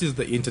 Okay, what is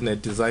the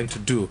internet designed to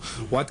do?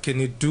 What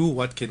can it do?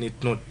 What can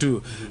it not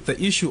do?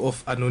 The issue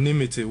of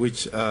anonymity,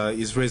 which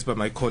is raised by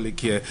my colleague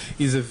here,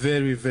 is a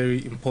very,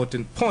 very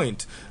important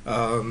point.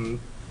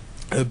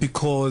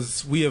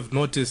 Because we have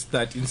noticed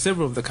that in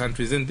several of the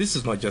countries, and this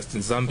is not just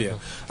in Zambia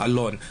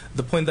alone,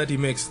 the point that he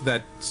makes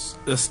that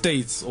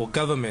states or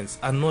governments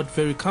are not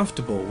very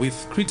comfortable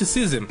with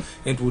criticism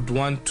and would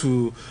want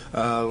to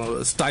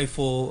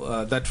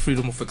stifle that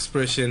freedom of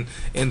expression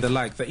and the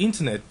like. The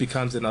internet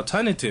becomes an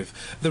alternative.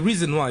 The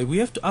reason why, we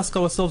have to ask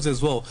ourselves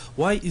as well,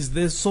 why is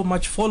there so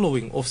much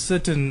following of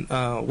certain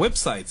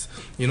websites?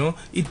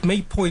 It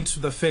may point to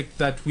the fact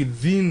that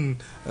within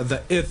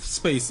the earth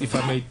space, if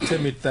I may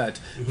term it that,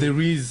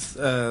 there is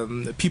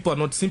people are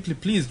not simply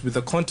pleased with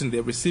the content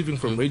they're receiving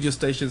from radio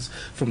stations,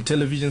 from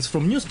televisions,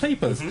 from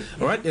newspapers,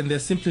 all right, and they're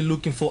simply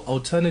looking for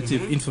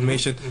alternative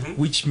information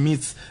which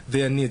meets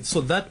their needs.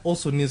 So that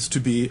also needs to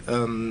be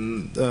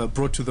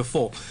brought to the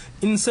fore.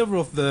 In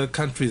several of the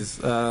countries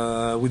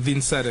within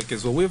SADC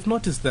as well, we have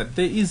noticed that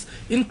there is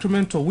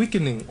incremental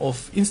weakening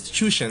of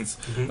institutions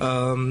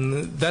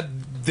that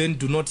then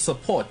do not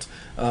support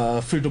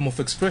freedom of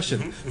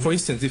expression. For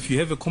instance, if you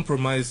have a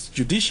compromised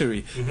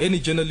judiciary, any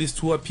journalist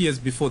who appears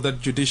before that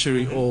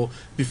judiciary or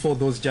before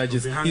those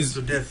judges is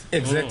to death.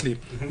 Exactly.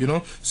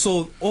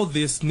 So all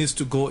this needs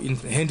to go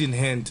hand in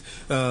hand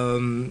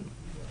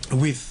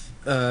with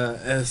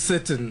a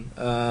certain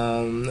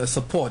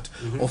support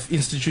of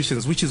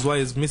institutions, which is why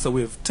as MISA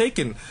we have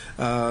taken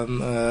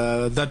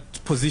that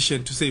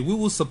position to say we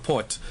will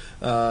support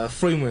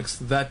frameworks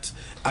that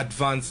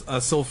advance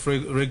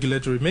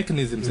self-regulatory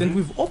mechanisms, and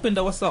we've opened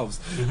ourselves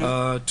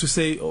to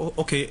say,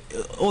 okay,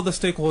 all the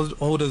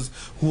stakeholders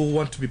who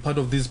want to be part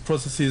of these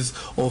processes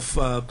of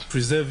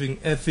preserving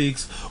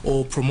ethics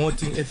or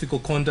promoting ethical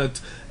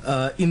conduct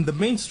in the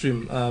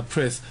mainstream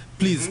press,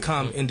 please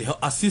come and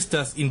assist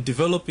us in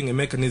developing a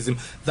mechanism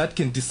that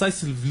can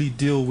decisively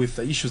deal with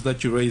the issues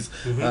that you raise,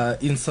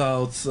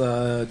 insults,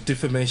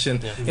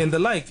 defamation, and the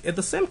like. At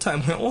the same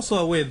time, we're also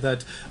aware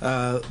that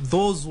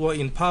those who are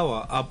in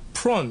power are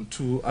prone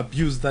to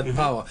abuse that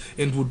power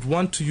and would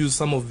want to use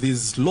some of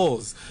these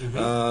laws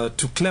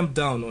to clamp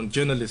down on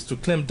journalists, to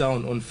clamp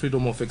down on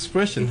freedom of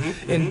expression.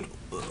 And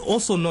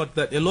also note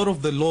that a lot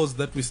of the laws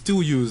that we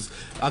still use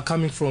are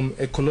coming from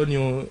a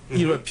colonial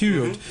era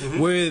period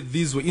where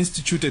these were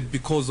instituted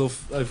because of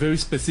very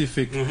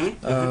specific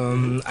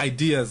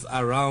ideas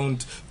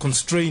around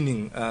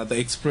constraining the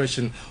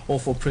expression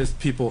of oppressed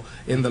people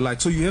and the like.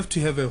 So you have to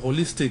have a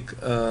holistic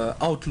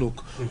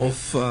outlook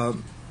of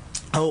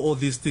how all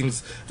these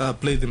things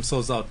play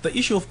themselves out. The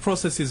issue of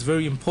process is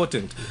very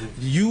important.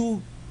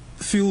 You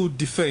feel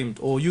defamed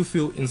or you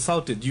feel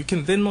insulted, you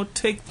can then not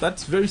take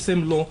that very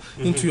same law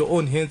into your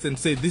own hands and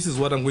say, this is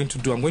what I'm going to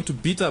do. I'm going to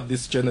beat up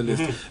this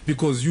journalist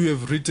because you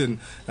have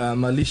written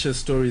malicious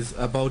stories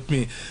about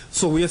me.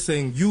 So we are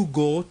saying you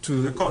go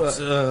to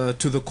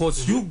the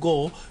courts. You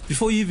go,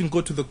 before you even go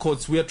to the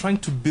courts, we are trying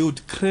to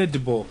build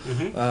credible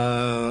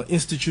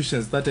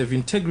institutions that have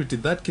integrity,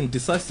 that can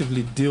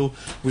decisively deal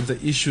with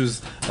the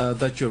issues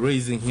that you're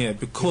raising here,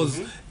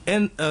 because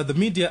and the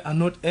media are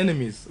not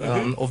enemies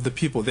of the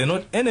people. They're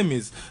not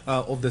enemies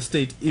of the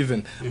state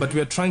even. But we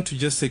are trying to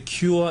just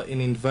secure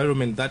an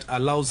environment that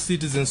allows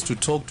citizens to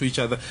talk to each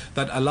other,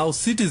 that allows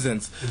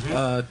citizens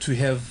to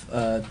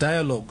have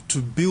dialogue,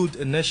 to build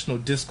a national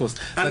discourse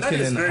that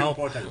can help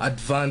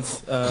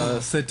advance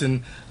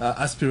certain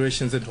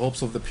aspirations and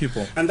hopes of the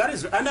people. And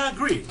I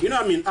agree.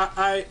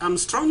 I am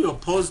strongly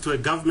opposed to a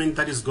government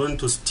that is going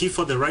to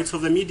stifle the rights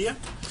of the media.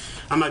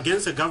 I'm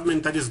against a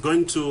government that is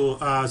going to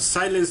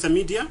silence the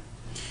media.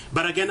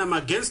 But again, I'm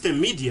against a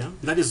media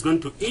that is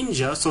going to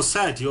injure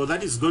society or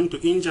that is going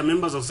to injure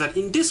members of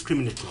society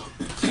indiscriminately.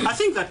 I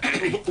think that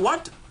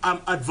what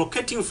I'm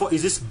advocating for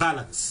is this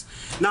balance.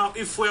 Now,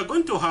 if we're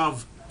going to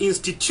have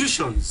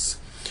institutions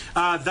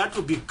that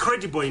will be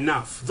credible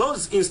enough,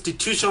 those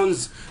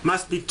institutions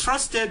must be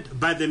trusted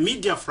by the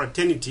media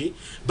fraternity,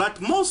 but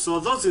more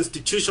so, those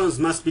institutions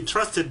must be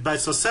trusted by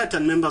society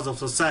and members of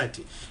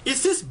society.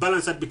 It's this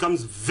balance that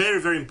becomes very,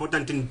 very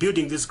important in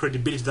building this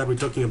credibility that we're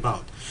talking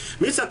about.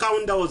 Mr.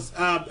 Kaunda was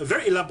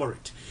very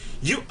elaborate.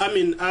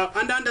 And I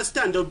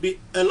understand there would be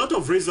a lot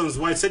of reasons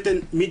why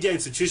certain media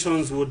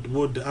institutions would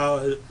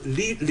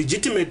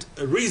legitimate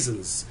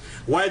reasons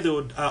why they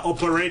would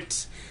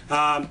operate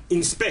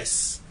in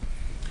space.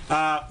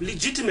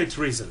 legitimate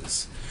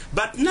reasons.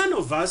 But none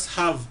of us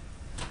have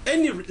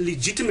any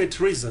legitimate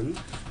reason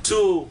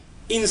to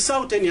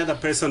insult any other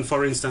person,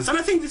 for instance. And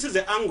I think this is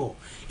the angle.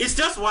 It's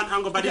just one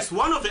angle, but it's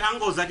one of the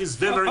angles that is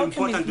very, very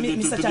important to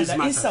this matter.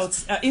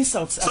 Insults aside.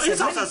 Insults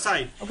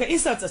aside. Okay,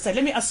 insults aside.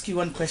 Let me ask you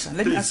one question.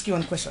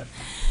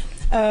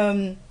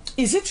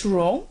 Is it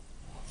wrong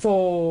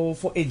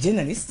for a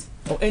journalist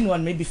or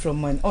anyone maybe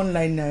from an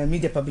online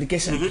media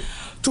publication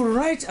to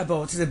write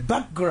about the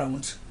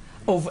background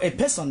of a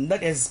person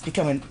that has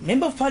become a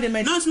member of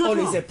parliament or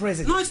is a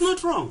president? No, it's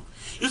not wrong.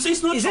 It's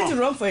not is wrong. Is it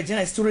wrong for a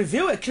journalist to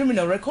review a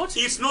criminal record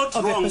it's not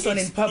of wrong. a person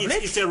in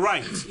public? It's a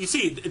right. You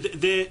see,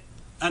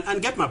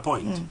 and get my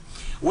point.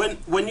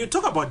 When you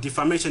talk about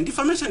defamation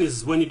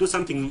is when you do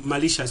something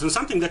malicious and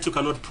something that you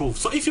cannot prove.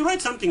 So if you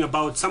write something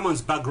about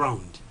someone's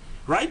background,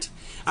 right,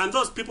 and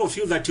those people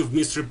feel that you've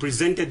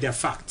misrepresented their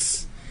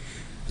facts,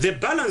 the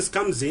balance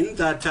comes in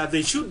that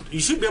you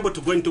should be able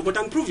to go into court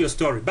and prove your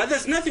story. But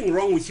there's nothing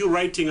wrong with you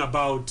writing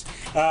about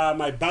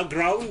my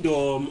background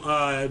or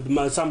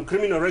some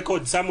criminal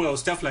record somewhere or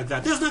stuff like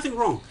that. There's nothing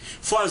wrong,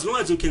 for as long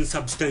as you can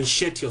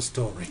substantiate your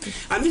story.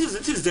 And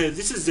this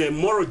is the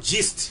moral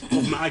gist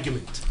of my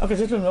argument. Okay,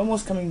 so we're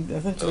almost coming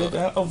to the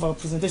end of our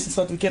presentation,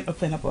 so that we can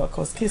open up our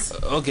course case.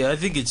 Okay, I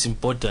think it's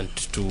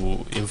important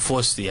to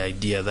enforce the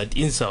idea that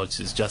insults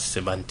is just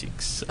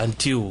semantics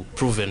until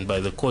proven by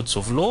the courts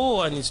of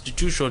law and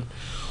institutions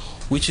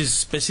which is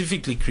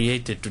specifically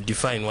created to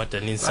define what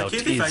an insult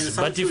is.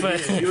 But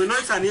if you know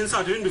it's an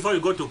insult even before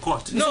you go to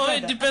court. No,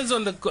 it depends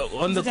on the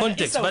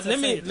context. But let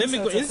me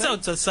go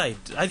insults aside.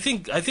 I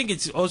think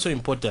it's also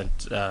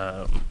important.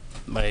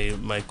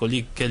 My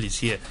colleague Kelly is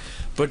here,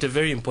 brought a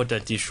very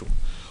important issue.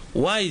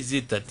 Why is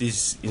it that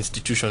these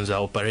institutions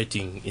are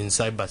operating in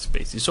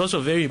cyberspace? It's also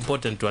very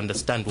important to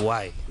understand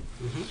why.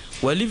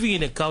 We're living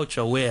in a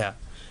culture where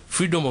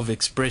freedom of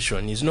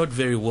expression is not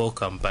very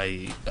welcome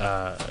by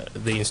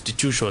the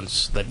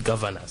institutions that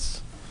govern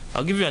us.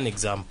 I'll give you an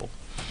example.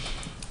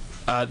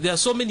 There are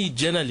so many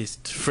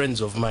journalist friends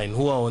of mine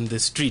who are on the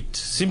street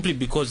simply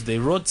because they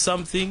wrote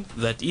something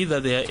that either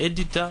their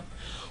editor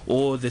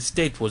or the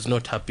state was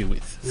not happy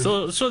with.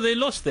 So they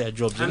lost their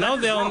jobs. And now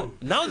they're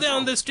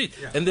on the street.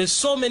 Yeah. And there's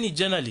so many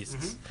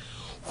journalists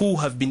who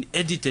have been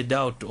edited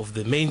out of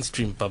the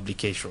mainstream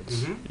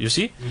publications, you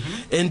see?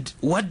 And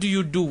what do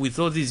you do with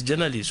all these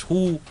journalists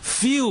who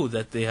feel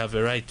that they have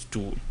a right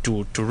to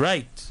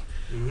write,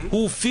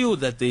 who feel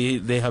that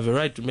they have a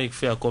right to make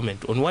fair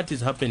comment on what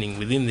is happening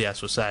within their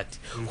society,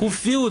 who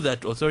feel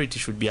that authority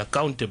should be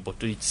accountable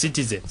to its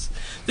citizens?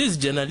 These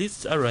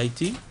journalists are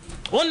writing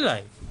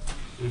online.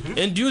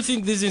 And do you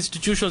think these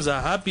institutions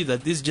are happy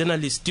that these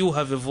journalists still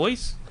have a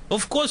voice?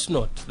 Of course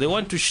not. They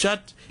want to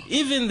shut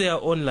even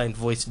their online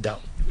voice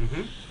down.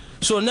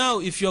 So now,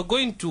 if you're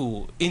going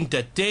to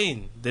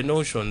entertain the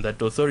notion that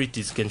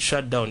authorities can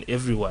shut down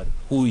everyone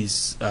who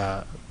is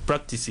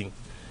practicing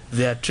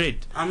their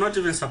trade, I'm not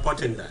even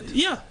supporting that.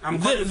 Yeah,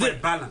 I'm calling for a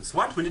balance.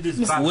 What we need is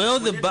balance. Well,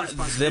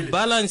 the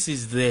balance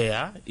is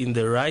there in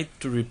the right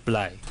to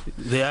reply.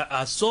 There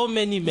are so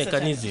many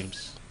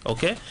mechanisms.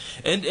 Okay,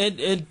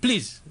 and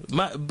please,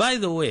 by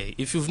the way,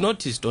 if you've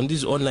noticed on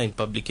these online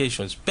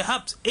publications,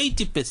 perhaps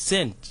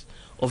 80%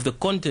 of the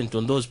content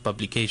on those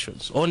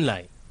publications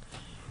online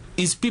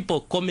is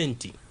people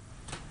commenting.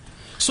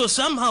 So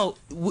somehow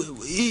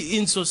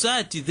in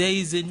society there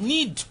is a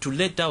need to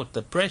let out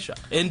the pressure,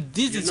 and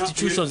these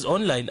institutions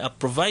online are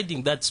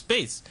providing that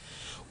space,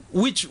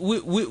 which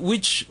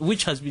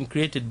has been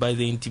created by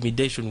the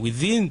intimidation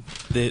within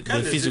the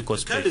physical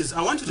space.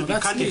 I want you to be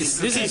candid.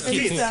 This is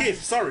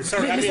Keith. Sorry.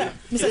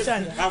 Mr.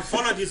 Chan. I've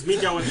followed this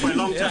media for a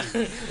long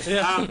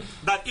time.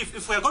 But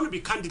if we're going to be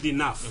candid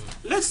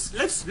enough,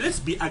 let's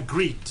be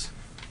agreed.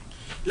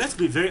 Let's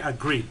be very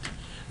agreed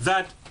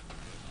that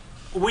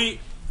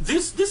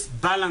this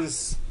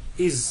balance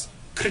is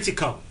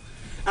critical.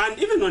 And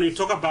even when you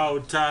talk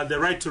about the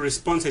right to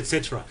response,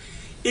 etc.,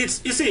 you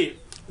see,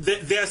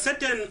 there are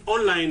certain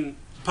online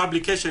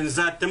publications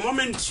that the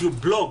moment you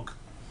blog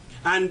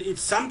and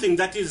it's something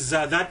that is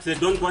that they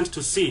don't want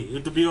to see,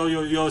 it will be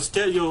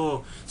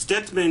your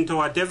statement or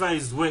whatever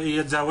is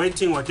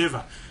awaiting,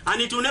 whatever,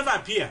 and it will never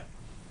appear.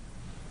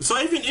 So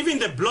even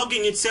the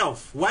blogging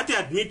itself, what they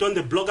admit on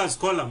the bloggers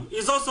column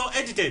is also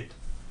edited.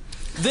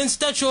 Then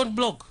start your own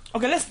blog.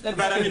 Okay, but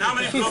I mean, how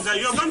many blogs are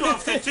you? You're going to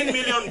have 13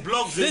 million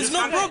blogs. There's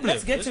no problem.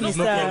 Let's get to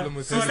Mr. Okay.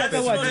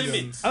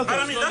 But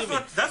I mean,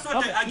 that's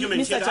not the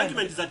argument here. The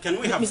argument is that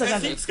can we have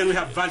ethics? Can we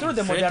have values?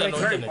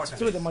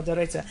 Through the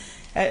moderator.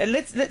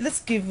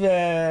 Let's give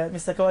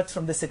Mr. Kawat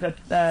from the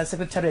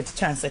Secretariat a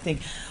chance, I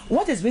think.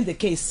 What has been the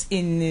case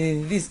in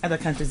these other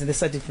countries in the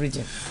SADC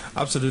region?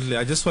 Absolutely.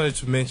 I just wanted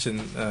to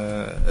mention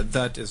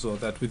that as well,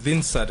 that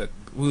within SADC,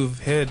 we've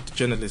had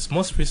journalists,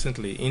 most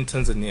recently in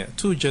Tanzania,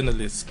 2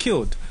 journalists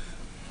killed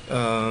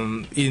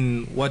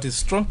in what is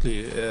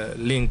strongly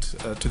linked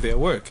to their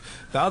work.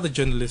 The other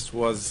journalist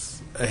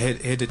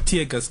had a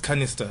tear gas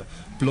canister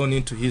blown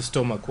into his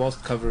stomach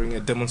whilst covering a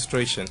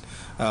demonstration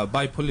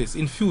by police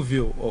in full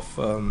view of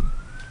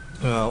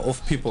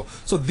of people.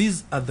 So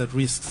these are the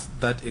risks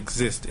that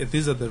exist, and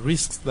these are the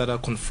risks that are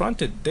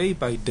confronted day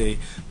by day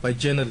by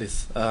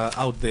journalists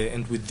out there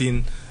and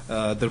within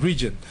the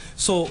region.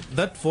 So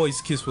that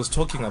voice Keith was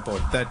talking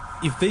about, that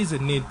if there is a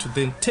need to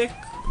then take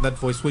that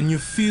voice, when you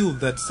feel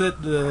that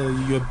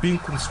you're being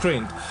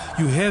constrained,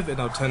 you have an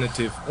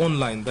alternative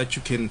online that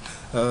you can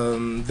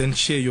then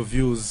share your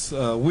views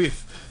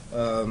with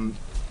a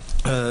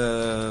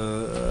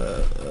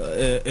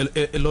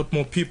lot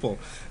more people.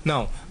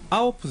 Now,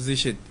 our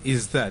position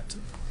is that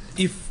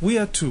if we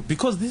are to,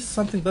 because this is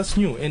something that's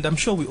new, and I'm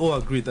sure we all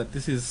agree that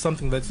this is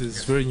something that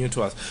is very new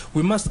to us,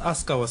 we must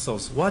ask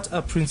ourselves, what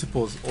are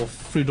principles of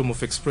freedom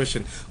of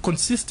expression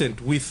consistent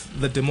with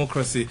the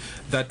democracy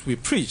that we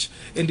preach?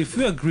 And if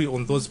we agree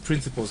on those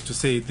principles to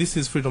say this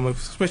is freedom of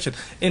expression,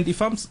 and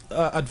if I'm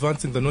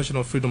advancing the notion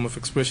of freedom of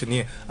expression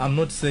here, I'm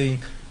not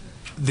saying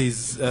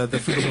the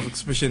freedom of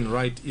expression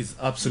right is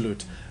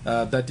absolute,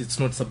 that it's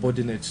not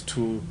subordinate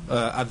to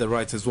other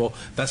rights as well.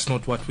 That's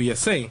not what we are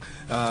saying.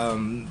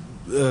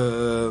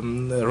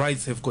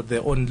 Rights have got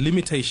their own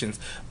limitations.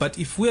 But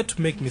if we are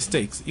to make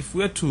mistakes, if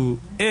we are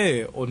to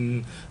err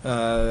on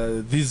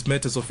these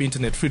matters of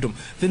internet freedom,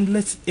 then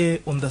let's err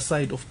on the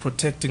side of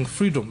protecting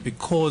freedom,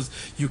 because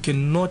you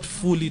cannot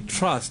fully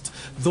trust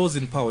those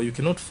in power. You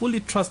cannot fully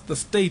trust the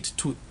state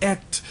to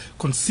act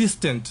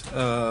consistent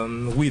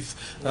with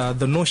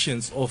the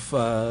notions of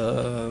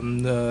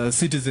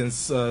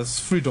citizens'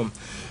 freedom.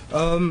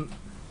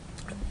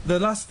 The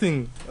last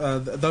thing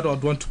that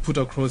I'd want to put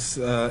across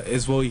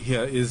as well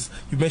here is,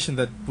 you mentioned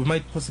that we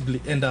might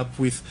possibly end up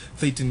with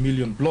 13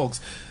 million blogs.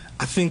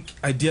 I think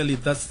ideally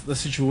that's the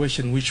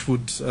situation which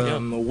would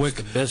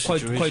work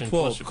quite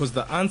well, because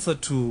the answer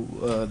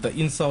to the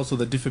insults or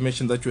the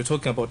defamation that you're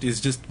talking about is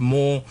just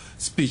more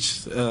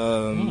speech.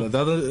 The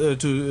other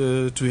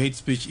to hate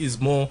speech is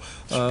more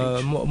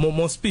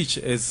speech,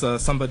 as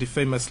somebody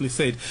famously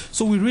said.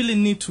 So we really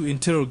need to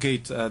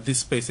interrogate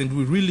this space, and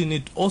we really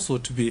need also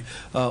to be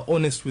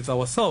honest with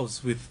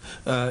ourselves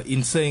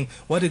in saying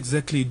what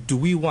exactly do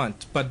we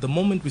want. But the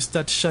moment we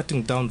start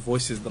shutting down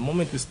voices, the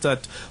moment we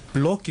start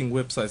blocking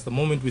websites, the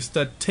moment we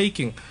start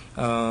taking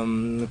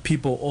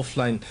people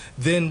offline,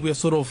 then we're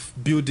sort of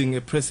building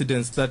a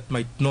precedence that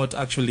might not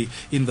actually,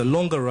 in the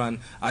longer run,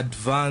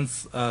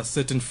 advance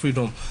certain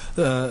freedoms,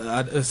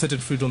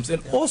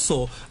 and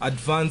also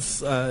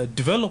advance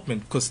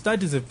development, because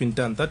studies have been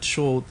done that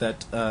show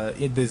that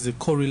there's a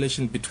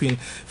correlation between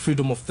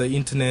freedom of the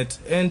internet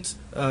and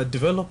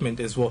development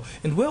as well.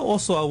 And we're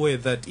also aware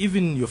that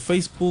even your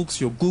Facebooks,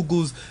 your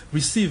Googles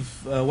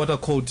receive what are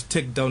called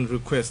takedown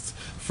requests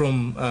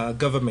from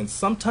governments.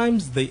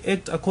 Sometimes they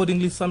act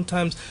accordingly,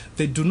 sometimes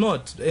they do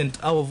not. And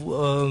our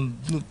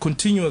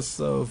continuous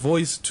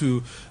voice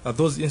to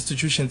those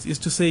institutions is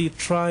to say,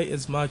 try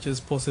as much as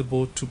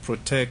possible to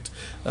protect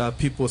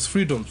people's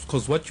freedoms,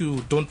 because what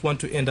you don't want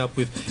to end up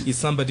with is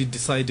somebody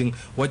deciding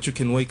what you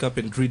can wake up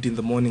and read in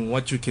the morning,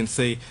 what you can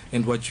say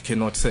and what you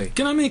cannot say.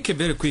 Can I make a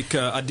very quick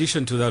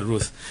addition to that,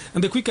 Ruth?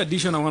 And the quick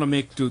addition I want to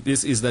make to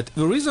this is that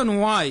the reason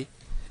why,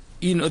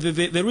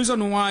 the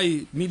reason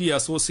why media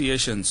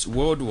associations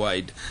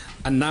worldwide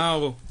are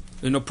now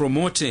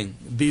promoting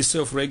these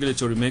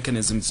self-regulatory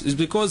mechanisms is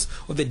because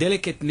of the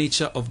delicate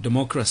nature of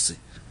democracy.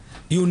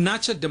 You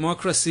nurture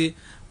democracy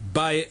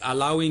by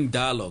allowing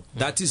dialogue.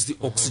 That is the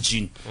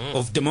oxygen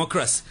of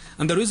democracy.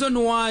 And the reason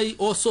why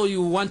also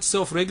you want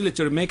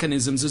self-regulatory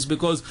mechanisms is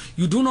because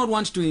you do not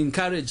want to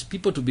encourage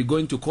people to be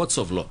going to courts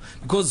of law,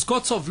 because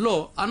courts of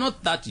law are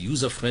not that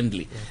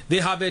user-friendly.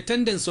 They have a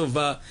tendency of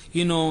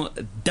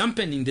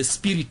dampening the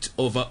spirit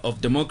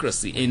of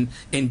democracy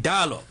and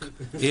dialogue.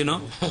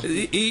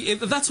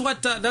 That's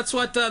what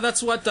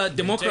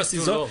democracy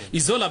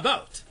is all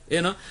about.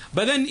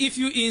 But then if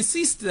you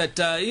insist that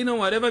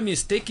whatever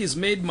mistake is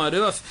made,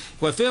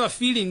 whatever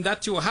feeling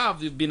that you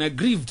have, you've been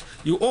aggrieved,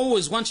 you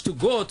always want to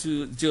go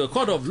to a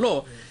court of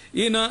law,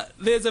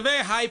 there's a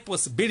very high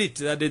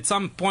possibility that at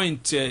some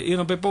point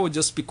people will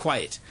just be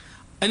quiet.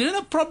 And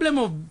another problem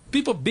of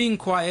people being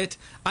quiet,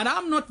 and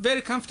I'm not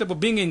very comfortable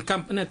being in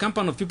a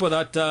company of people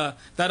that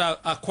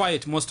are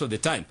quiet most of the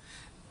time.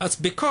 That's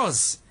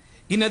because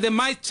there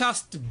might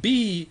just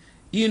be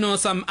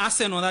some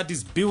arsenal that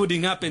is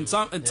building up, and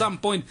at some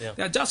point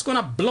they're just going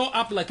to blow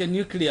up like a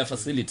nuclear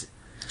facility.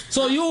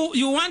 So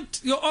you want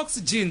your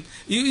oxygen,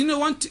 you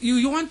want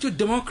your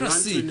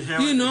democracy,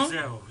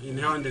 inhale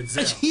and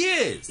exhale.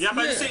 Yes. Yeah,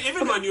 but see,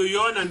 even when you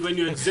yawn and when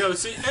you exhale,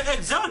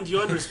 exhale and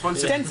yawn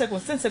responsibly. 10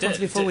 seconds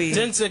before we...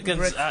 10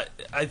 seconds,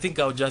 I think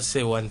I'll just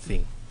say one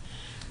thing.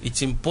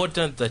 It's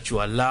important that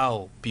you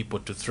allow people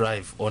to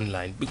thrive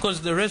online, because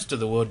the rest of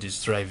the world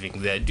is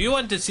thriving there. Do you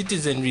want a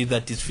citizenry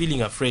that is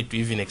feeling afraid to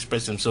even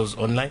express themselves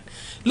online?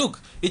 Look,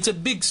 it's a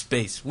big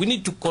space. We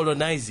need to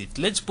colonize it.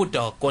 Let's put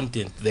our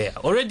content there.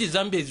 Already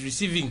Zambia is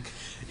receiving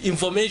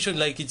information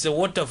like it's a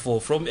waterfall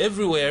from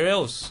everywhere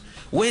else.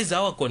 Where's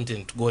our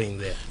content going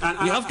there?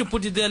 We have to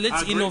put it there.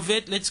 Let's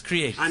innovate. Let's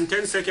create. And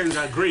 10 seconds,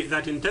 I agree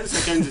that in 10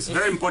 seconds it's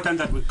very important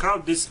that we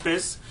crowd this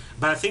space.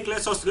 But I think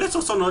let's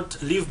also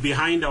not leave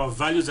behind our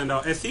values and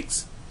our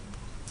ethics.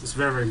 It's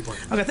very, very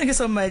important. Okay, thank you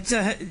so much,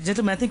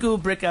 gentlemen. I think we will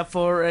break up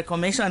for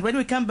commercial, and when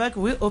we come back,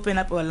 we'll open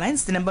up our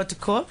lines. The number to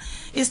call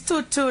is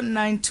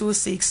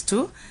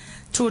 229262,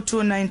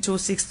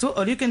 229262,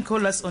 or you can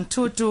call us on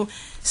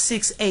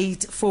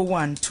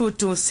 226841,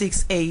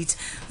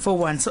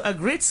 226841. So a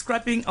great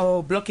scrapping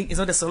or blocking is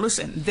not a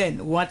solution.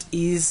 Then what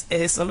is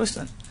a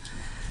solution?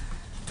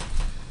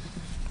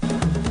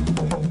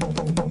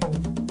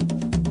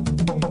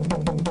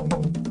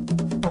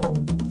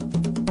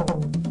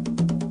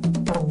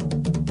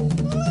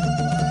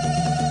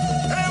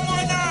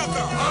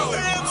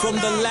 From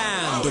the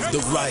land of the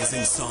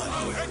rising sun,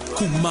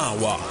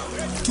 Kumawa,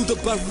 to the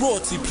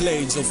Baroti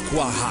plains of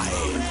Kwahai,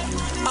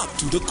 up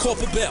to the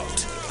Copper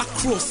Belt,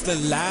 across the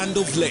land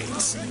of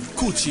lakes,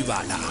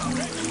 Kuchibana,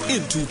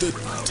 into the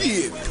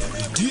deep,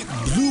 deep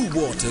blue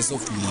waters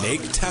of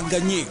Lake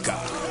Tanganyika,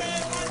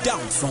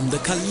 down from the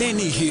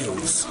Kaleni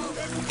Hills,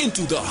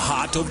 into the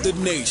heart of the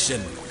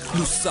nation,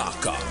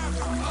 Lusaka,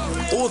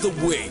 all the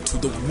way to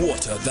the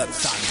water that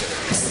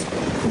thunders,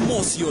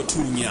 Mosio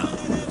Tunya.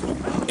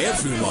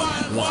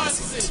 Everyone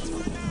wants it.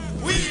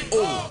 We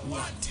all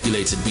want it.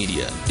 Regulated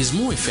media is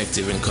more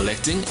effective in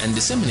collecting and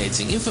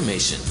disseminating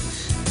information.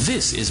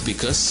 This is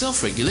because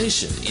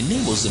self-regulation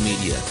enables the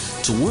media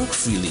to work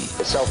freely.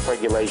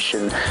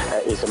 Self-regulation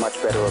is a much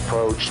better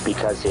approach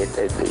because it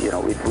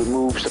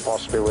removes the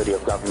possibility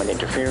of government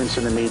interference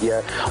in the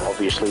media.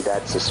 Obviously,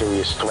 that's a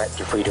serious threat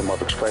to freedom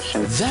of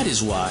expression. That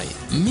is why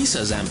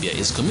MISA Zambia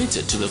is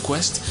committed to the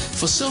quest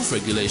for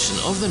self-regulation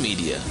of the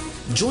media.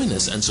 Join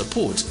us and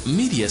support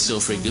media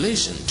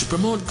self-regulation to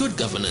promote good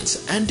governance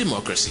and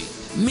democracy.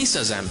 MISA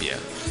Zambia,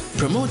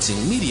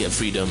 promoting media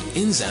freedom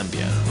in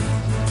Zambia.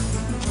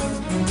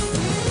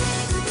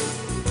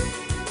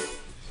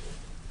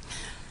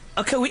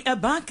 Okay, we are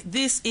back.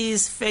 This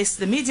is Face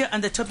the Media,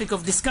 and the topic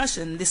of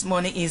discussion this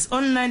morning is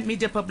online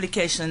media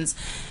publications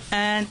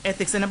and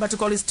ethics. The number to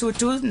call is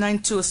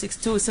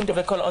 229262. Seem to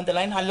have a call on the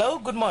line. Hello,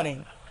 good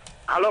morning.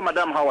 Hello,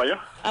 madam. How are you?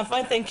 I'm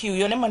fine, thank you.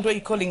 Your name and where are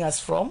you calling us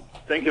from?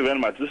 Thank you very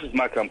much. This is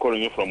Mark. I'm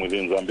calling you from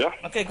within Zambia.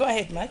 Okay, go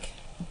ahead, Mark.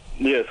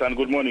 Yes, and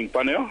good morning,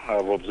 panel.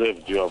 I've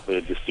observed you have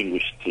a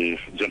distinguished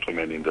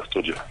gentleman in the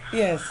studio.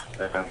 Yes.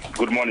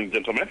 Good morning,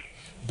 gentlemen.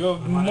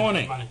 Good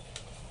morning.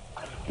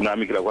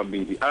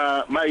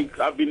 Mike,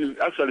 I've been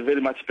actually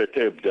very much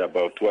perturbed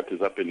about what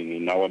is happening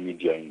in our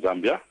media in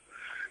Zambia.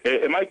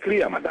 Am I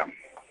clear, madam?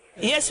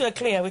 Yes, you are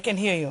clear. We can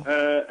hear you.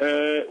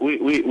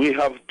 We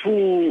have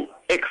two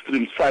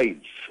extreme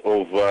sides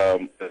of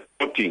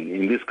voting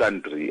in this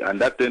country,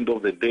 and at the end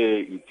of the day,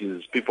 it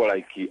is people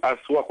like us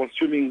who are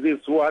consuming this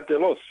who are at a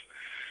loss.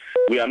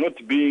 We are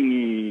not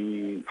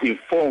being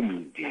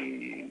informed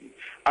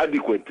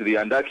adequately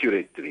and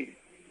accurately,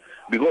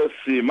 because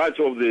much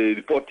of the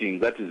reporting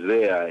that is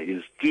there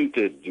is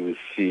tinted with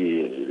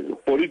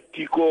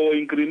political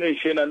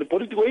inclination and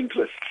political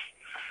interests.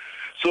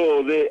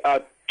 So there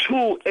are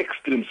two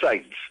extreme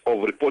sides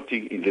of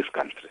reporting in this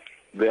country.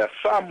 There are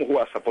some who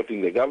are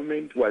supporting the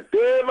government.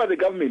 Whatever the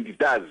government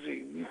does,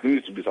 it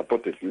needs to be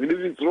supported. Even if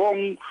it's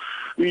wrong,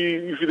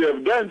 if they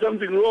have done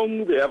something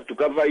wrong, they have to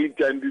cover it.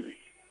 And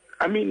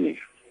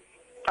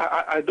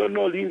I don't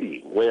know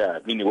really where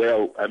we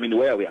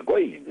are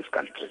going in this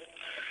country.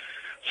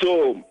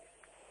 So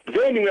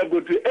then we have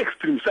got to the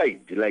extreme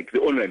side, like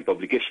the online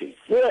publication,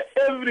 where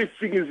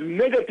everything is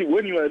negative.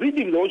 When you are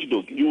reading the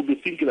Watchdog, you will be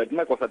thinking that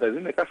Michael Sata is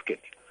in a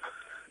casket.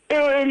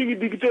 That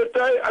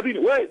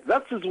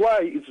is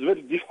why it's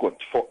very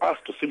difficult for us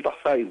to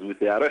sympathize with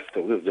the arrest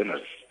of this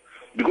journalist.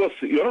 Because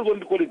you're not going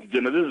to call it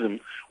journalism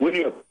when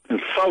you are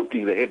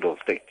insulting the head of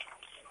state.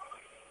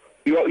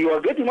 You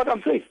are getting what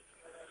I'm saying?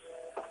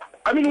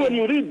 When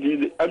you read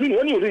the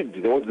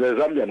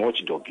Zambian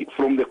Watchdog,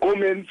 from the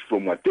comments,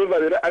 from whatever,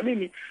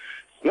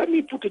 let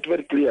me put it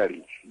very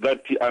clearly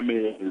that I'm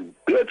a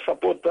great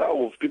supporter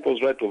of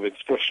people's right of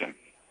expression.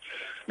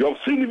 You have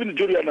seen even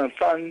Julian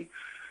Assange,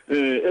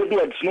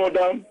 Edward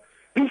Snowden.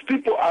 These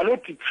people are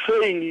not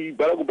saying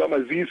Barack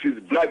Obama this is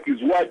black,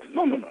 is white.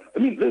 No.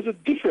 There's a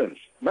difference.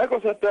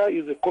 Michael Sata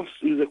is a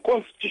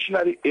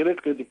constitutionally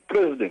elected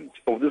president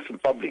of this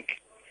republic.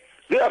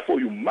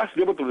 Therefore, you must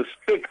be able to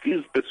respect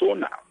his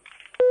persona.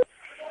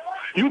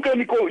 You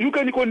can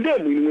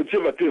condemn in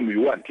whichever term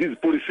you want, his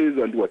policies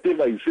and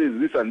whatever he says,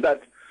 this and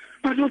that,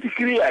 but not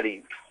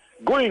clearly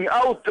going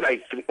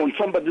outright on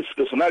somebody's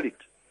personality.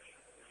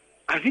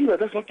 I think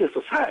that's not a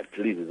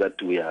society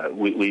that we are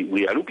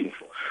looking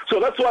for. So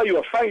that's why you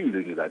are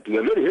finding that we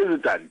are very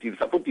hesitant in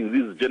supporting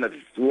these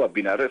journalists who have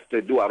been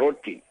arrested, who are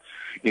rotting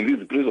in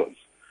these prisons.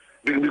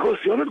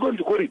 Because you are not going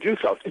to call it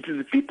insult. It is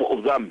the people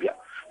of Zambia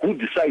who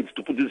decides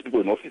to put these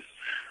people in office.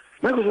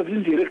 Michael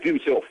didn't elect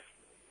himself.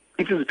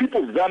 It is the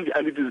people of Zambia,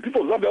 and it is the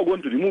people of Zambia who are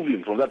going to remove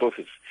him from that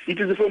office. It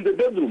is from the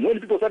bedroom. When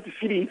people start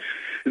feeling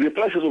the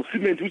prices of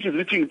cement, which is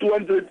reaching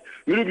 200,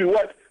 will be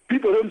what?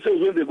 People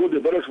themselves, when they go to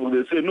the barracks,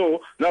 they say,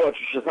 no, now I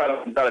should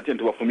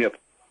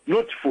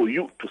not for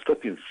you to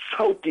start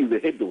insulting the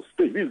head of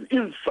state. These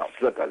insults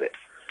that are there.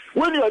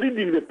 When you are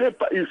reading the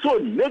paper, it's so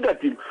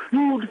negative.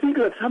 You would think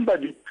that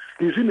somebody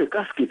is in a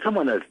casket,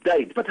 someone has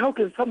died. But how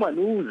can someone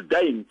who is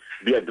dying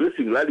be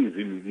addressing rallies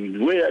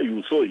in where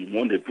you saw him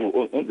on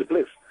the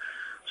place?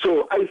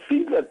 So I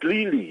think that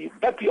really,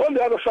 but on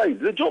the other side,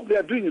 the job they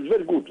are doing is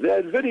very good. They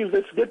are very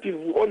investigative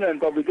online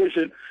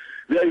publication.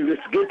 They are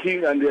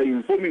investigating and they are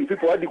informing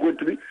people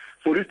adequately.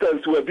 For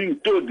instance, we are being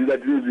told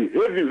that there is a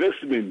heavy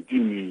investment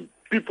in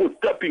people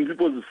tapping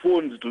people's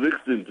phones to the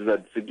extent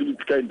that security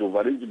kind of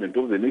arrangement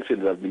of the nation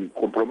has been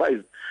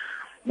compromised.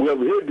 We have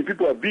heard the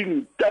people are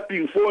being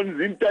tapping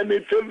phones,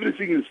 internet,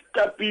 everything is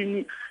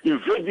tapping,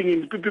 invading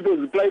in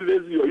people's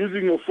privacy. You are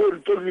using your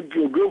phone, talking to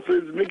your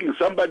girlfriends, making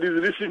somebody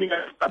listening.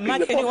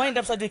 Mark, can you wind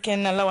up so that we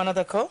can allow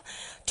another call?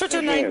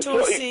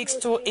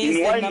 229-262 is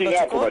the number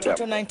to call.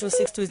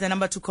 229-262 is the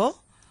number to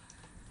call.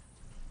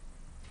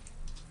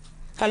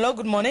 Hello,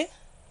 good morning.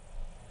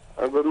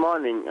 Good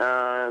morning.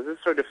 This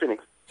is Radio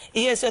Phoenix.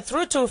 Yes, you're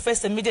through to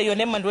First Media. Your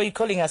name and where you're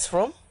calling us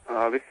from?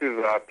 This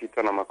is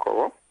Peter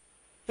Namakoro.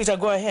 Peter,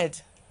 go ahead.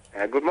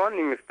 Good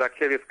morning, Mr.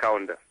 Kelly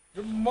Kaunda.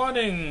 Good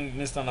morning,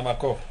 Mr.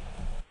 Namako.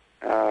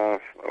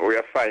 We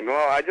are fine.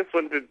 Well, I just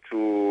wanted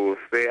to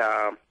say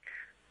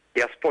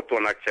you're spot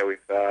on actually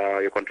with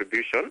your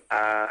contribution.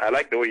 I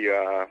like the way you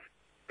are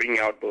bringing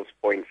out those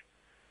points.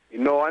 You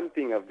know, one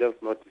thing I've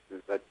just noticed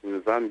is that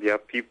in Zambia,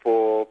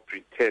 people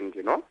pretend,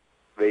 you know,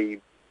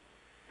 they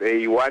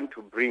want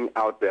to bring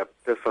out their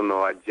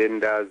personal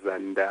agendas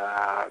and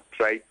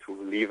try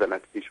to live an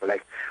artificial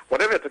life.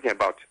 Whatever you're talking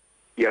about,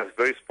 yes,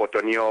 very spot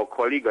on. Your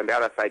colleague on the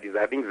other side is,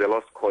 I think, the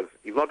lost cause.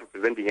 He's not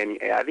representing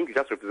any. I think he's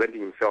just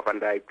representing himself.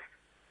 And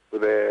to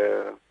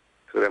the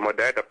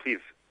moderator, please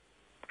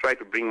try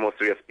to bring more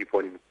serious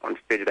people on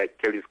stage like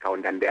Kelly's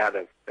Count and the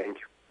others. Thank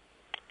you.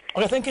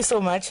 Okay, thank you so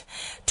much.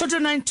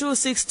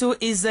 229-262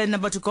 is the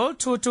number to call.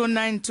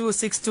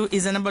 229-262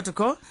 is the number to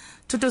call.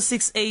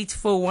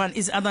 226841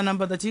 is the other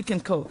number that you can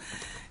call.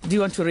 Do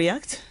you want to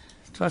react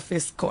to our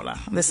first caller,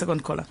 the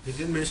second caller? He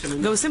didn't mention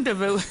him. We seem to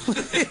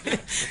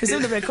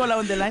have a caller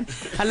on the line.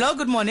 Hello,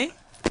 good morning.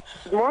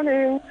 Good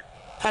morning.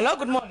 Hello,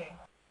 good morning.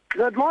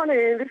 Good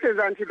morning. This is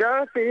Auntie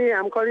Dorothy.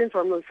 I'm calling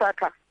from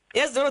Lusaka.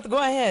 Yes, Dorothy, go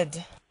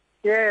ahead.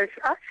 Yes,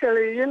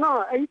 actually, you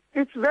know,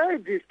 it's very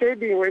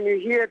disturbing when you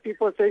hear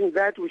people saying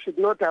that we should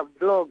not have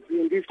blogs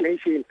in this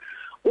nation.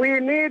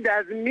 We need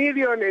as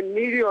million and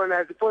million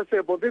as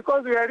possible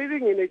because we are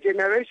living in a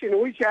generation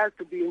which has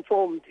to be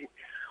informed.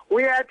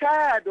 We are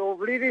tired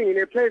of living in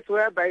a place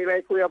whereby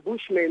like we are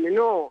bushmen.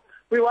 No,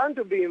 we want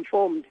to be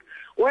informed.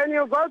 When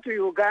you go to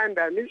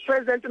Uganda,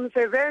 President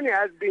Museveni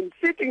has been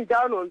sitting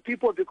down on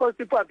people because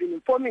people have been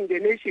informing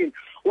the nation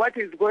what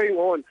is going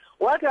on.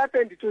 What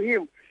happened to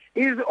him?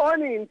 His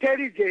own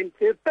intelligence,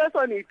 a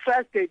person he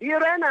trusted, he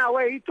ran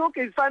away. He took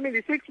his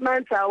family 6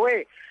 months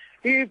away.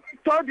 He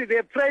told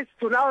the press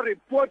to now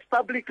report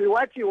publicly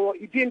what he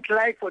didn't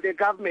like for the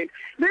government.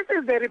 This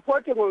is the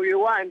reporting we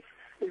want.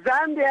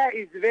 Zambia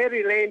is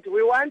very late.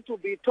 We want to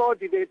be told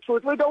the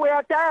truth. We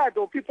are tired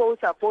of people who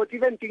support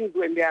even things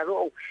when they are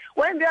wrong.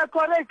 When they are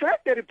correct,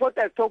 let the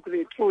reporters talk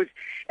the truth.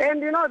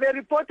 And, you know, the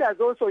reporters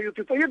also, you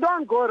people, you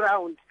don't go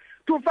around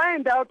to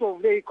find out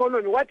of the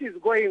economy what is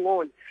going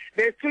on.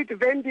 The street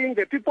vending,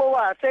 the people who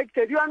are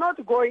affected, you are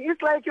not going.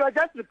 It's like you are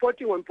just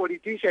reporting on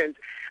politicians.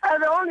 Are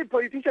the only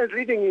politicians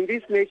leading in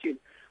this nation?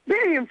 Be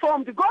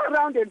informed. Go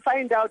around and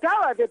find out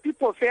how are the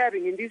people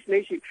faring in this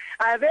nation.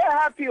 Are they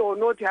happy or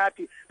not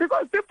happy?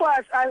 Because people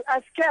are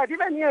scared.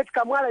 Even here at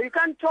Kamwala, you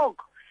can't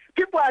talk.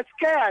 People are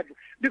scared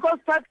because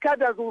fat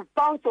cadres will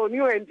pounce on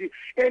you and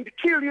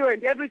kill you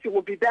and everything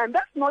will be done.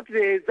 That's not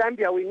the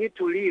Zambia we need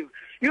to live.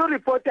 You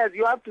reporters,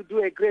 you have to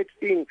do a great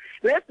thing.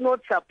 Let's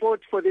not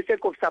support for the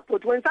sake of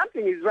support. When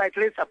something is right,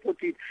 let's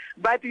support it.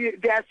 But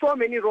there are so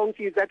many wrong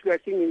things that we are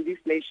seeing in this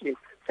nation.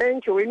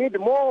 Thank you. We need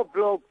more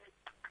blogs.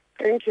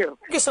 Thank you.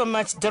 Thank you so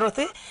much,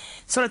 Dorothy.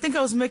 So I think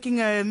I was making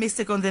a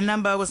mistake on the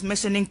number. I was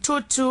mentioning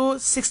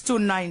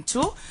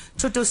 226292.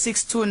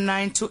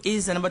 226292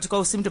 is the number to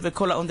call. Seem to have a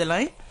caller on the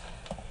line.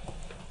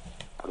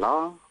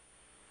 Hello.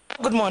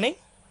 Good morning.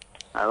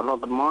 Hello,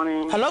 good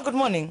morning. Hello, good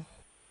morning.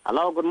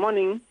 Hello, good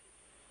morning.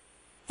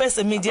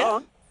 First Media.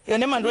 Hello? Your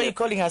name and where you're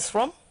calling us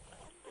from?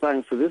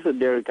 Thanks. This is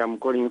Derek. I'm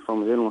calling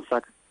from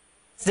Lusaka.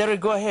 Derek,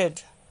 go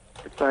ahead.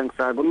 Thanks.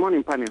 Good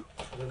morning, panel.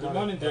 Good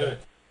morning, Derek.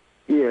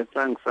 Yes,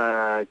 thanks.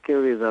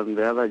 Kelly and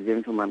the other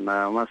gentlemen,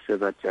 I must say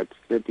that you're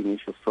articulating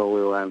issues so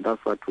well, and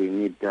that's what we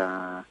need.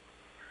 You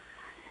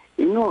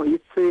know,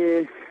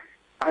 it's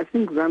I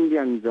think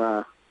Zambians,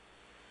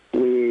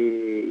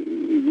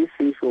 this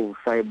issue of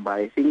cyber,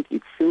 I think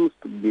it seems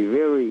to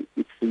be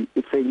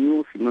it's a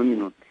new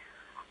phenomenon.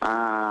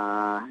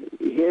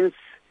 Hence,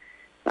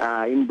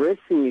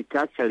 embracing it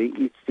actually,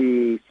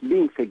 it's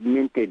being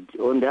segmented.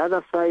 On the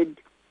other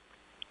side,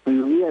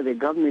 you hear the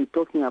government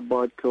talking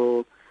about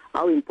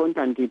how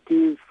important it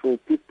is for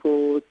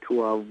people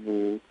to have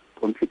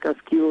computer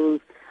skills.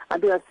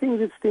 And there are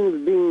these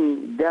things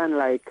being done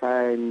like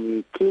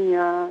in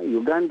Kenya,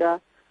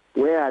 Uganda,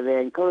 where they're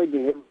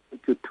encouraging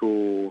everybody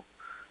to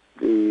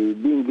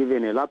being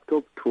given a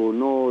laptop to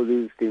know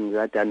these things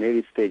at an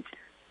early stage.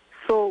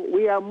 So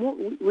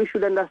we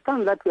should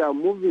understand that we are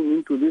moving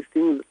into these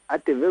things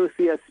at a very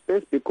serious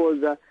pace because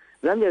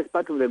Zambia is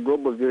part of the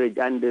global village,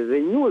 and the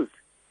news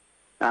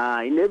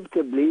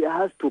inevitably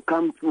has to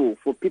come through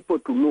for people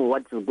to know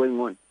what is going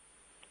on.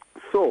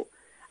 So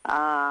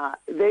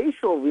the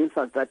issue of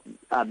insults that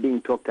are being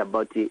talked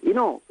about, you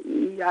know,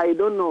 I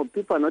don't know,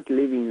 people are not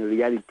living in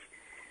reality.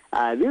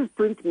 These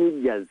print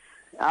medias,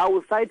 I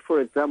will cite,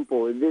 for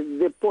example,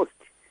 the Post,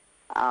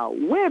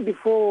 way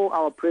before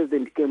our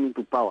president came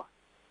into power.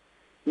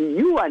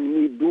 You and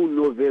me do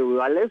know very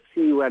well, unless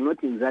you are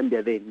not in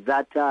Zambia then,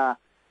 that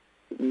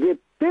the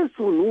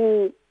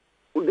people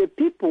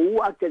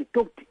who actually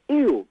talked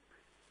ill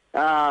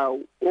or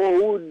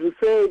would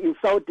say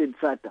insulted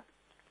Sata,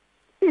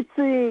 it's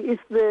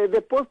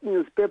the Post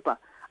newspaper.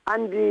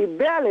 And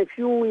barely a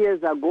few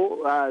years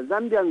ago,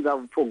 Zambians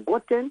have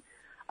forgotten.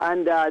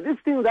 And these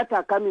things that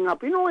are coming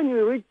up, you know, when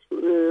you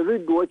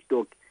read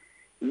Watchdog,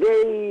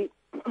 they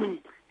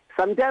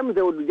sometimes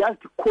they would just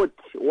quote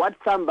what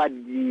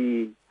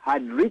somebody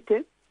had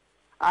written,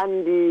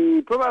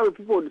 and probably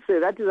people would say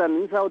that is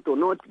an insult or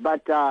not,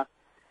 but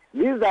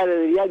these are the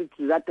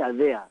realities that are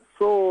there.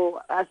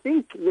 So I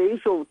think the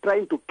issue of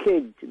trying to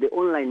cage the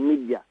online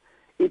media,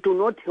 it will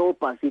not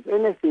help us. If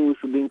anything, we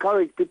should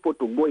encourage people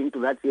to go into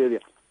that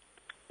area.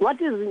 What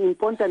is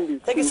important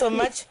is... Thank you so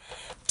much.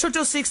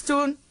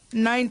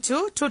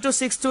 226292.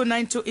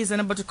 226292 is the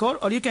number to call,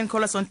 or you can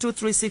call us on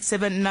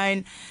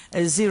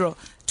 236790.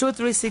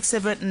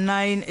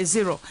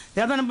 236790.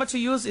 The other number to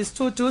use is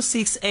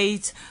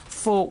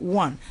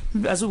 226841.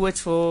 As we wait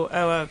for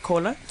our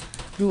caller,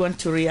 do you want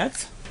to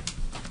react?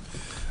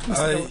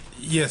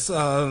 Yes,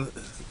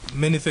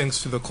 many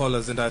thanks to the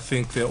callers, and I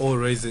think they're all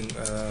raising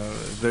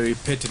very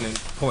pertinent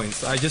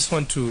points. I just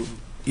want to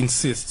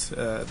insist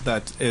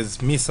that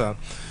as MISA,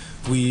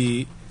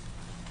 we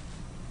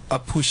are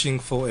pushing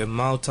for a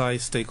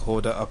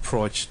multi-stakeholder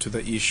approach to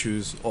the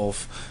issues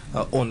of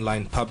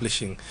online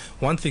publishing.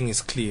 One thing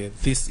is clear,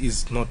 this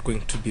is not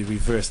going to be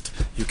reversed.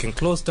 You can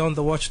close down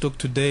the Watchdog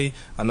today,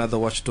 another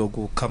Watchdog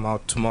will come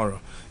out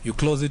tomorrow. You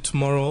close it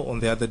tomorrow, on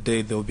the other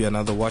day there will be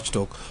another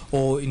Watchdog,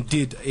 or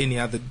indeed any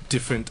other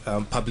different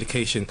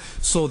publication.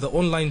 So the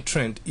online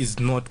trend is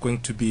not going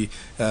to be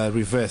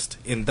reversed,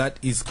 and that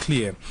is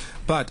clear.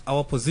 But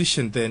our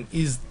position then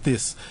is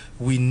this: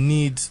 we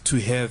need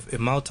to have a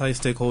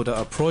multi-stakeholder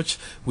approach.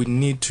 We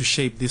need to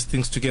shape these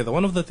things together.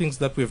 One of the things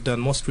that we've done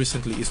most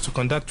recently is to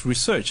conduct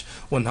research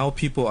on how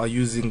people are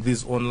using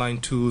these online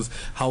tools,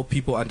 how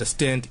people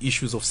understand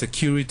issues of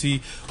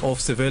security,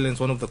 of surveillance.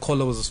 One of the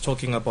callers was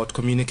talking about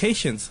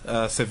communications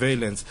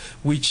surveillance,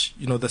 which,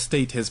 you know, the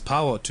state has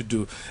power to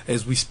do.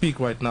 As we speak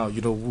right now,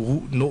 you know,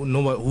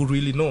 who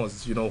really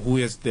knows, you know, who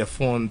has their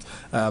phones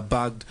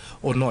bugged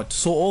or not.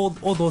 So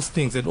all those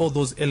things and all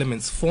those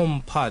elements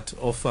form part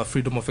of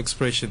freedom of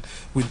expression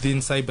within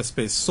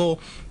cyberspace. So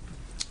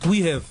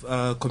we have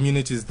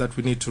communities that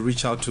we need to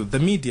reach out to. The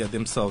media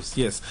themselves,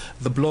 yes.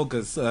 The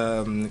bloggers,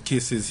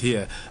 cases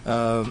here.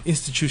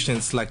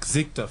 Institutions like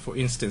ZICTA, for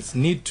instance,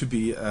 need to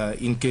be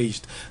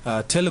engaged.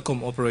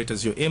 Telecom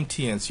operators, your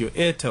MTNs, your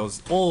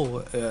Airtels,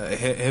 all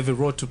have a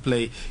role to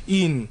play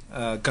in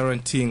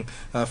guaranteeing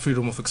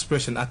freedom of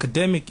expression.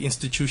 Academic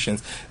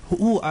institutions,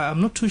 who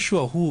I'm not too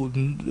sure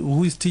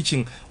who is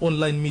teaching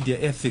online media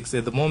ethics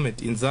at the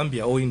moment in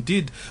Zambia, or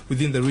indeed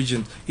within the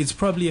region. It's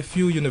probably a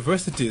few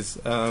universities,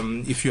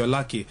 if you are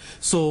lucky.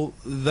 So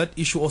that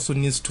issue also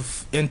needs to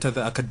enter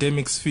the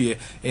academic sphere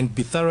and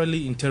be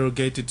thoroughly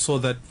interrogated, so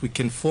that we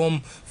can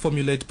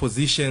formulate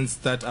positions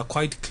that are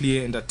quite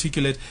clear and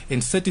articulate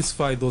and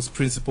satisfy those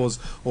principles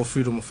of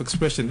freedom of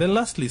expression. Then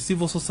lastly,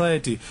 civil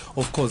society,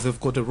 of course, have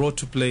got a role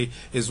to play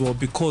as well,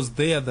 because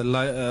they are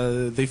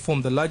they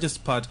form the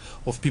largest part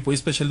of people,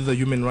 especially the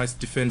human rights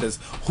defenders,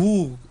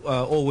 who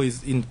are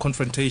always in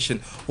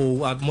confrontation,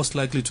 or are most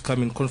likely to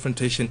come in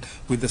confrontation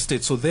with the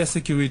state. So their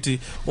security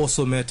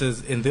also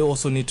matters, and they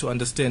also need to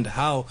understand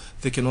how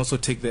they can also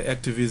take their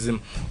activism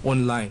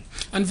online.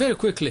 And very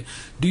quickly,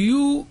 do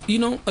you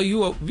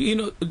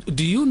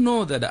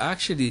know that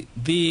actually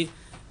the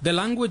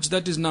language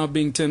that is now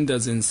being termed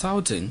as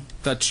insulting,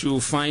 that you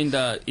find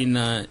in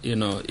a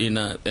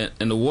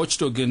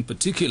Watchdog in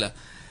particular,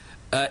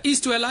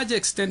 is to a large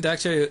extent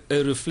actually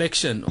a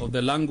reflection of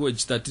the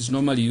language that is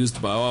normally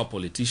used by our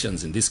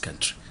politicians in this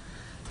country.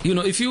 You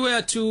know, if you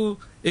were to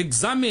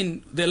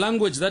examine the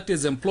language that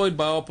is employed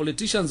by our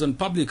politicians on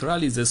public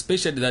rallies,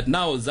 especially that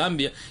now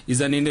Zambia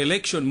is in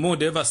election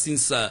mode ever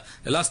since the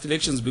last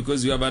elections,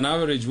 because you have an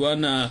average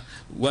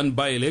one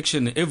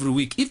by-election every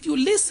week. If you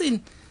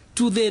listen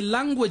to the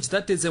language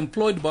that is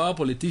employed by our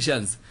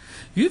politicians,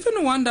 you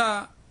even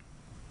wonder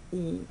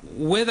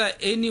whether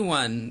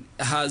anyone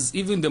has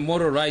even the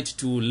moral right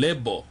to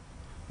label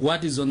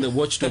what is on the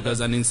Watchdog as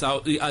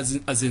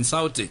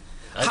insulting.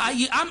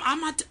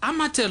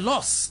 I'm at a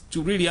loss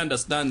to really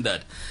understand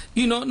that.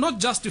 You know, not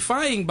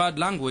justifying bad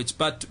language,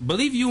 but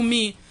believe you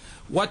me,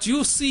 what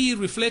you see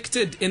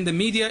reflected in the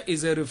media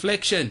is a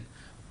reflection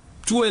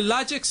to a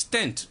large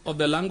extent of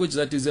the language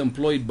that is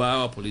employed by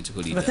our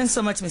political leaders. Well, thanks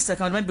so much, Mr.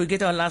 Count. Maybe we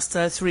get our last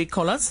three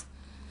callers.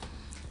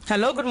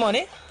 Hello, good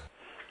morning.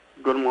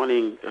 Good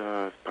morning,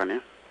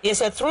 panel. Yes,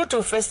 you're through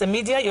to Face the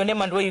Media. Your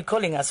name and where you're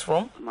calling us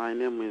from? My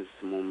name is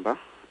Mumba.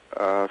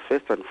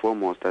 First and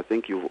foremost, I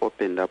think you've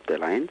opened up the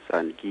lines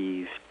and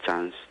give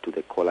chance to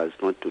the callers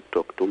not to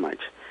talk too much,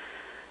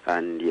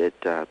 and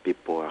yet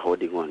people are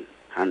holding on.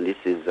 And this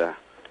is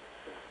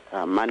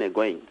money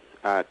going.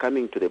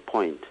 Coming to the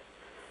point,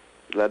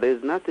 that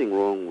there's nothing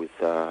wrong with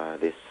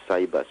the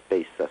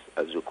cyberspace,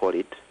 as you call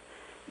it,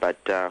 but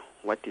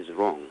what is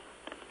wrong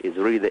is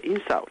really the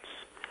insults.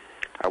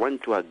 I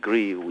want to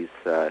agree with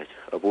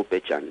Abu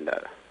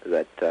Pechanda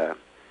that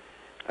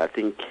I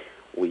think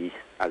we,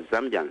 as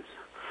Zambians,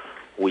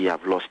 we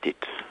have lost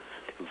it.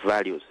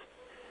 Values.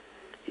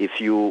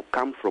 If you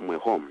come from a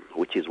home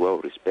which is well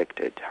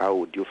respected, how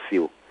would you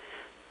feel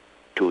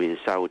to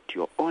insult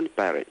your own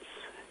parents?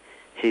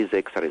 His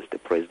Excellency the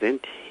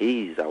President,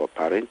 he is our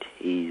parent,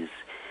 he is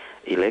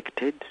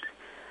elected,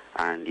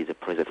 and is a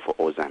president for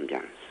all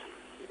Zambians.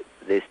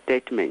 The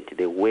statement,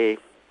 the way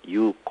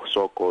you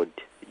so-called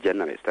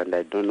journalist, and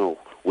I don't know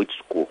which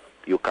school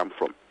you come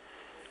from,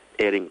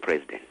 airing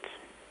president,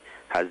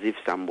 as if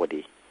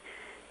somebody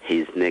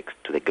is next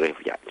to the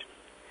graveyard.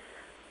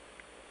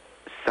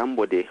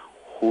 Somebody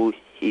who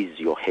is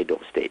your head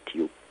of state,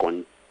 you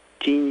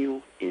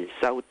continue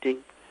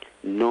insulting,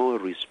 no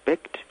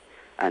respect,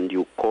 and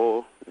you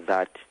call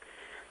that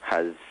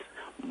as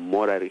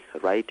moral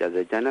right as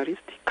a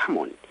journalist? Come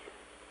on.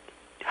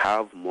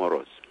 Have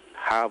morals,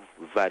 have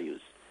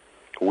values.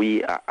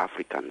 We are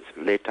Africans,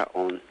 later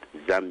on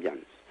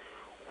Zambians.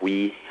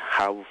 We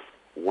have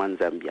one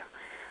Zambia,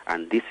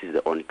 and this is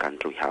the only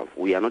country we have.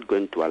 We are not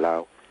going to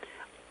allow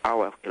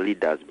our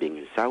leaders being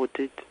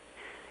insulted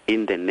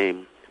in the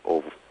name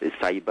of the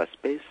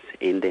cyberspace,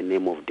 in the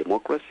name of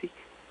democracy,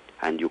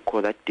 and you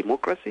call that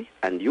democracy,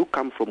 and you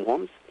come from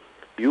homes,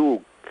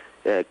 you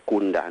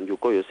Kunda, and you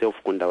call yourself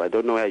Kunda. I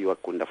don't know where you are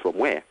Kunda from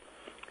where.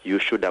 You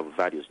should have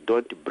values.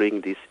 Don't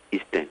bring this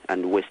Eastern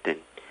and Western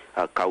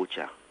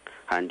culture,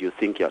 and you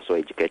think you are so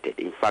educated.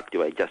 In fact,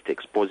 you are just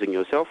exposing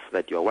yourself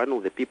that you are one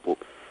of the people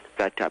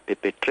that are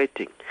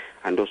perpetrating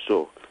and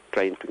also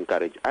trying to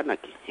encourage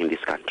anarchy in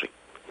this country.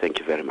 Thank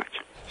you very much.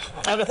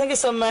 Okay, thank you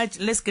so much.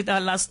 Let's get our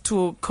last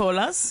two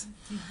callers.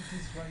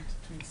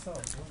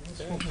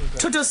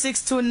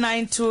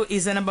 226292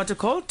 is the number to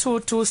call.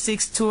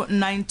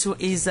 226292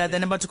 is the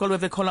number to call. We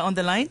have a caller on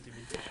the line.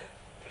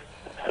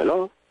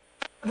 Hello.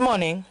 Good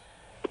morning.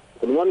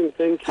 Good morning,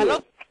 thank you.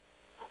 Hello.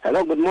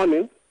 Hello, good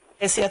morning.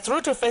 Yes, you're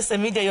through to Face the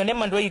Media. Your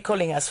name and where you're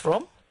calling us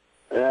from?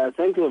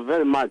 Thank you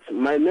very much.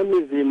 My name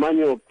is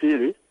Emmanuel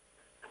Piri,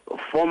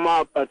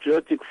 former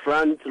Patriotic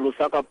Front,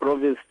 Lusaka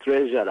Province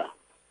Treasurer.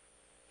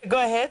 Go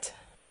ahead.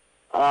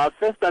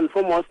 First and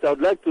foremost, I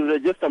would like to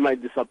register my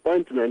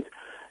disappointment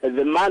at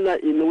the manner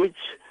in which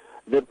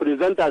the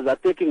presenters are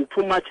taking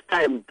too much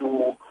time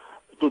to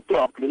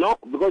talk,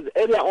 because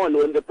earlier on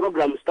when the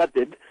program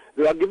started,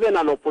 they were given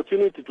an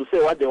opportunity to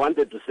say what they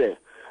wanted to say.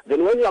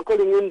 Then when you are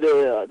calling in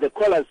the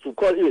callers to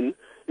call in,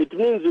 it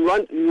means you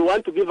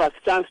want to give us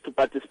a chance to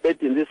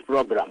participate in this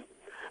program.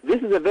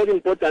 This is a very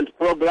important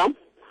program.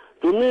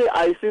 To me,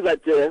 I see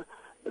that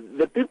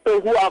the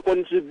people who are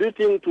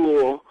contributing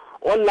to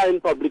online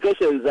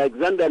publications like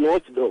Zambian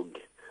Watchdog,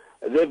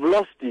 they've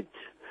lost it.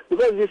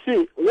 Because you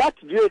see, what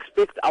do you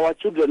expect our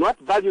children? What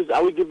values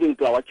are we giving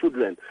to our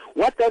children?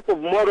 What type of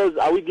morals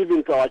are we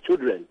giving to our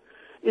children?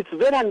 It's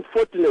very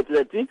unfortunate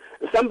that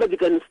somebody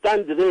can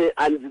stand there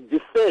and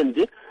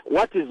defend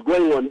what is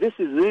going on. This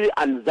is really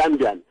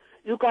un-Zambian.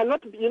 You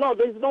cannot,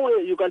 there's no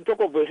way you can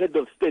talk of a head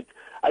of state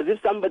as if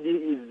somebody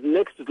is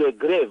next to a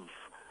grave,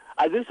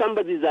 as if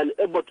somebody is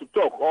unable to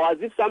talk, or as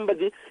if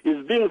somebody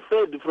is being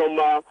fed from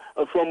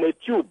a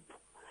tube.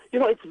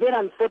 It's very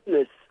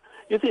unfortunate.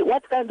 You see,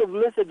 what kind of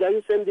message are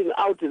you sending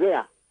out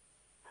there?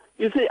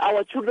 You see,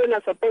 our children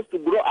are supposed to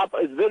grow up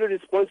as very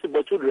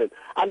responsible children.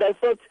 And I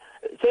thought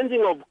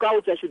changing of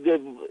culture should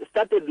have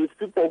started with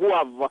people who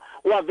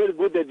are very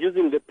good at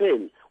using the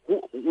pen,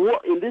 who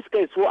in this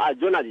case, who are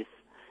journalists.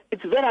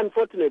 It's very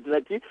unfortunate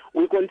that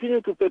we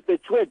continue to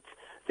perpetuate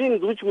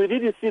things which we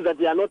really see that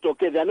they are not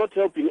okay, they are not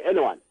helping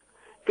anyone.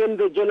 Can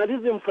the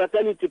journalism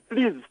fraternity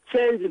please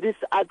change this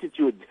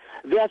attitude?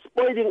 They are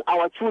spoiling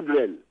our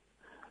children.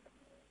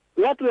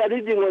 What we are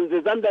reading on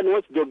the Zambian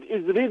Watchdog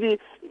is really,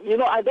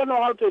 I don't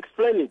know how to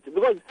explain it,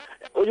 because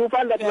you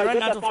find that We've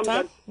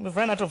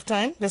run out of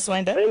time. Let's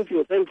wind up. Thank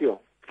you.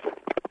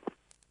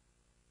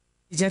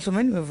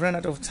 Gentlemen, we've run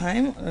out of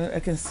time.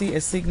 I can see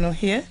a signal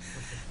here.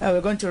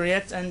 We're going to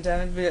react and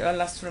maybe our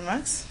last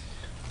remarks.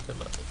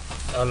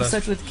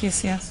 Start with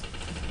Kiss, yes.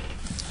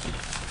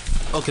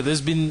 Okay,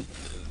 there's been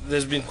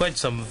quite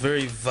some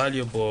very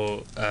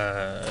valuable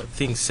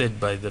things said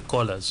by the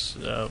callers.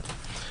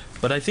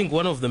 But I think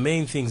one of the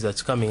main things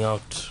that's coming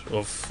out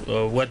of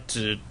what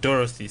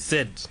Dorothy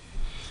said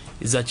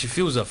is that she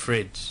feels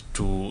afraid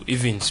to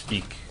even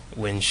speak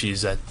when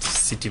she's at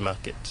City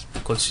Market,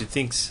 because she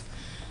thinks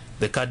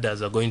the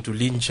cadres are going to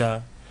lynch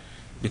her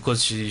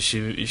because she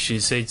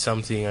said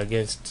something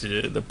against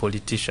the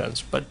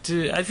politicians. But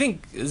I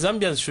think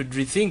Zambians should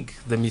rethink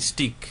the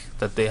mystique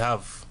that they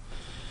have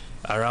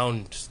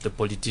around the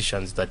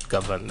politicians that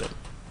govern them.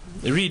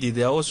 Really,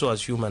 they are also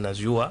as human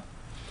as you are.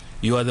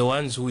 You are the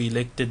ones who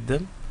elected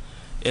them,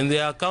 and they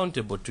are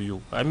accountable to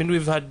you. I mean,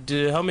 we've had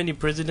how many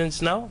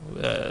presidents now?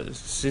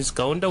 Since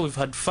Kaunda, we've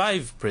had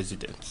 5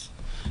 presidents.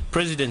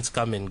 Presidents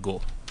come and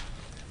go.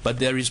 But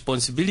their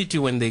responsibility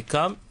when they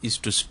come is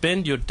to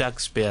spend your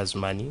taxpayers'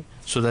 money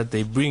so that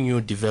they bring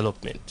you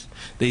development.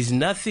 There is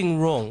nothing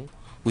wrong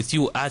with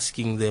you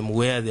asking them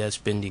where they are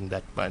spending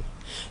that money.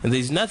 And there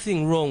is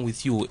nothing wrong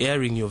with you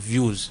airing your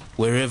views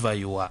wherever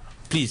you are.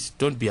 Please,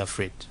 don't be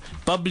afraid.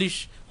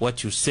 Publish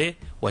what you say,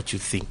 what you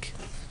think.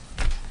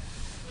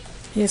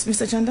 Yes,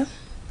 Mr. Chanda?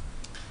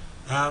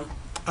 I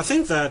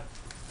think that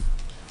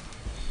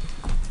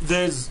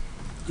there's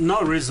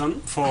no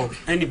reason for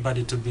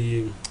anybody to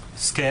be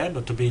scared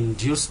or to be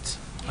induced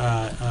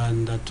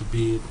and to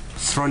be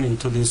thrown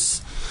into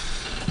this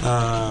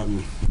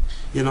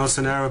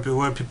scenario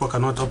where people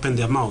cannot open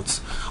their mouths.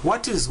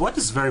 What is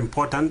very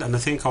important, and I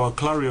think our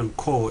clarion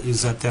call,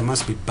 is that there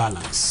must be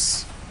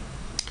balance.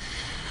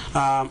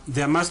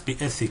 There must be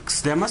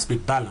ethics. There must be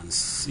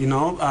balance.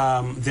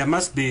 There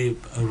must be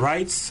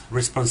rights,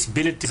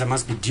 responsibilities. There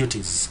must be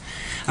duties.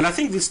 And I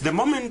think the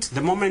moment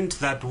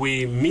that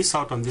we miss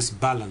out on this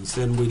balance,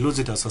 then we lose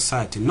it as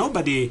society.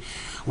 Nobody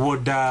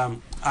would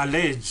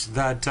allege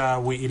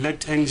that we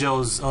elect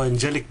angels or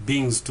angelic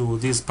beings to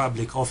these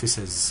public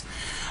offices.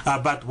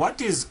 But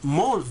what is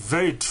more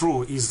very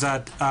true is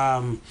that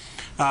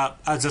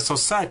as a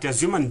society,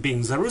 as human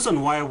beings, the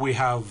reason why we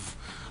have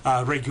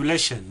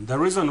regulation, the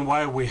reason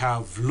why we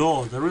have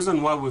law, the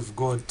reason why we've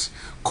got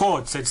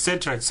courts,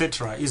 etc.,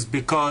 etc., is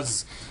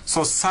because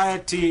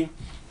society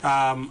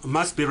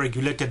must be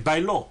regulated by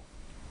law.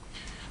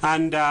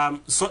 And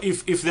so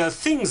if there are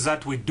things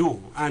that we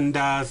do and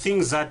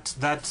things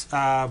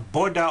that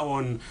border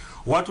on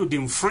what would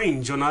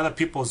infringe on other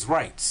people's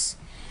rights,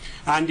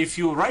 and if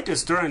you write a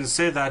story and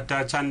say that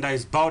Chanda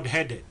is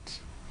bald-headed,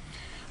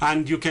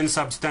 and you can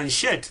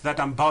substantiate that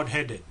I'm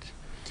bald-headed,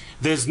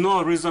 there's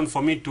no reason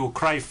for me to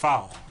cry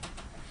foul.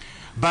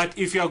 But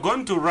if you're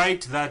going to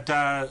write that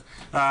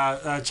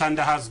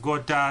Chanda has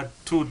got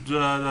two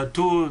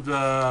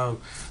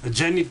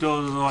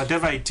genitals or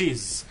whatever it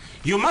is,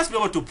 you must be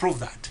able to prove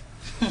that.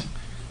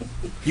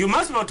 You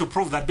must be able to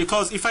prove that,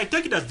 because if I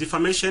take it as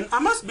defamation, I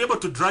must be able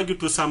to drag you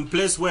to some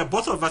place where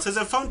both of us is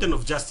a fountain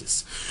of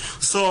justice.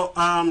 So,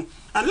 and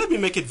let me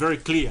make it very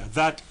clear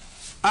that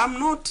I'm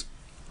not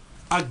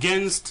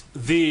against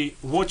the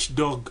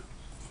watchdog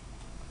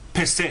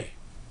per se.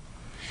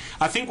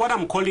 I think what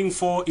I'm calling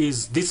for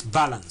is this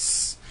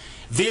balance,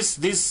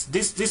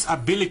 this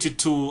ability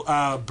to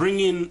bring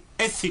in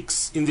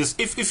ethics in this.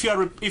 If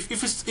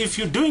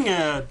you're doing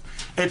a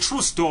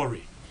true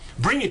story,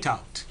 bring it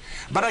out.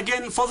 But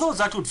again, for those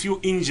that would feel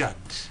injured,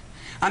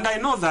 and I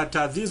know that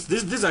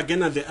these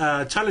again are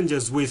the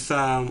challenges with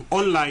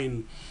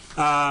online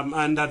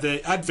and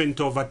the advent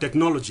of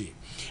technology.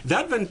 The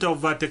advent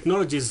of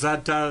technology is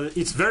that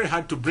it's very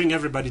hard to bring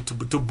everybody to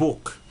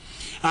book.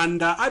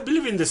 And I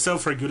believe in the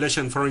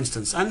self-regulation, for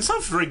instance. And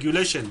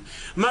self-regulation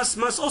must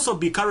also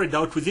be carried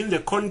out within the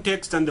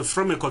context and the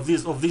framework of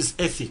these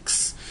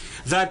ethics.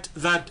 That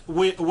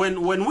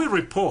when we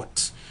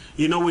report,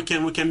 we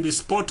can be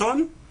spot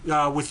on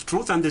with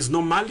truth, and there's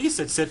no malice,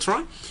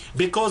 etc.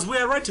 Because we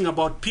are writing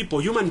about people,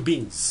 human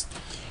beings.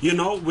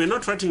 We're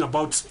not writing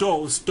about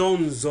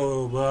stones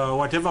or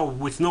whatever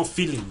with no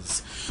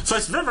feelings. So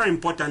it's very, very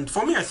important.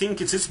 For me, I think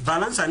it's this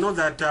balance. I know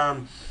that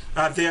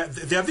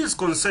there are these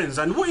concerns,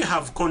 and we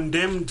have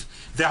condemned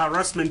the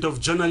harassment of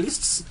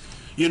journalists.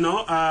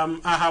 I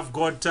have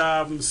got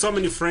so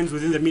many friends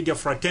within the media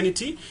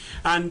fraternity,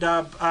 and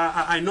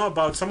I know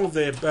about some of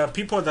the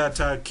people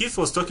that Keith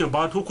was talking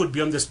about who could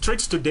be on the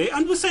streets today,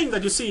 and we're saying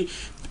that, you see,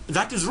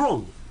 that is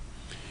wrong.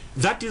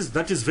 That is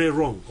very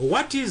wrong.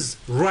 What is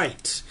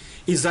right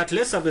is that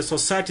let's have a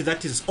society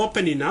that is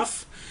open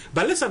enough,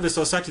 but let's have a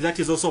society that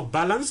is also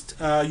balanced.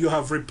 You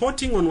have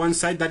reporting on one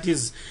side that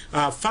is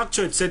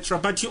factual, etc.,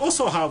 but you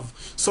also have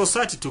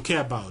society to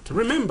care about.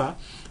 Remember,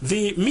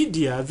 the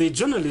media, the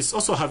journalists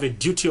also have a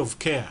duty of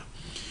care.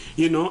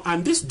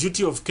 And this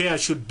duty of care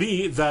should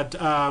be that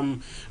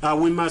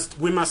we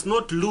must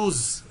not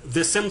lose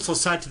the same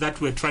society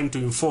that we're trying to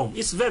inform.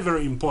 It's very,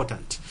 very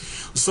important.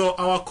 So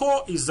our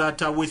core is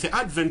that with the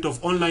advent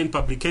of online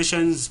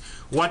publications,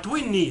 what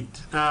we need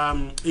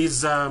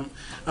is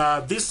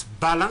this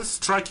balance,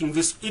 striking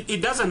this.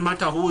 It doesn't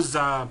matter who's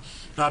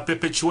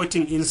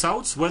perpetuating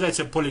insults, whether it's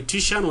a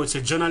politician or it's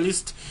a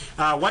journalist.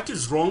 What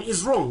is wrong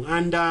is wrong,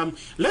 and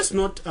let's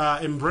not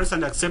embrace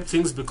and accept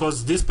things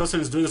because this person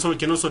is doing it, so we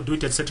can also do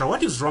it, etc.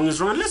 What is wrong,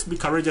 and let's be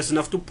courageous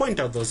enough to point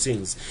out those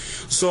things.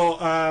 So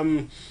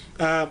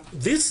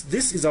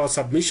this is our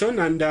submission,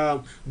 and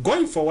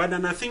going forward,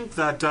 and I think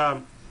that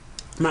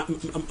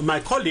my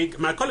colleague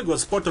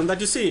was spot on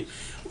that. You see,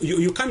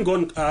 you can't go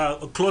on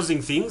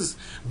closing things,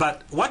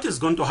 but what is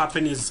going to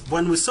happen is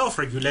when we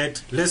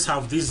self-regulate, let's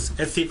have these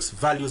ethics,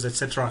 values,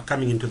 etc.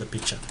 coming into the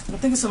picture. Well,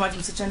 thank you so much,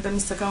 Mr. Chanda.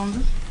 Mr.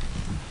 Kaunda?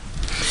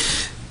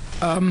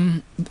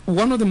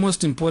 One of the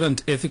most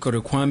important ethical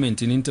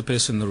requirements in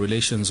interpersonal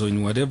relations or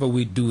in whatever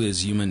we do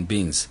as human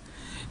beings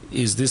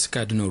is this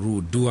cardinal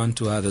rule: do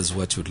unto others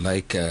what you'd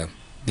like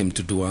them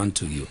to do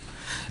unto you.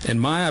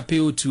 And my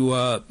appeal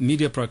to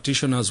media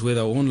practitioners,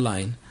 whether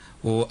online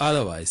or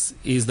otherwise,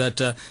 is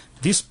that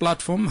this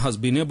platform has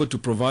been able to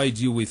provide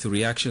you with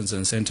reactions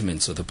and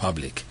sentiments of the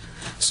public.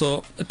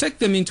 So take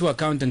them into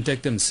account and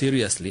take them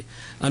seriously.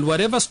 And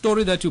whatever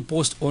story that you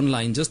post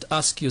online, just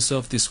ask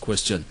yourself this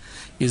question: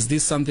 is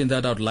this something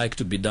that I would like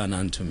to be done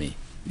unto me?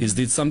 Is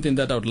this something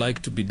that I would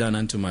like to be done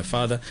unto my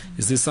father?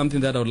 Is this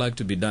something that I would like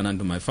to be done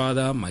unto my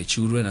father, my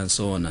children, and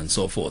so on and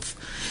so forth?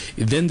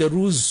 Then the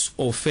rules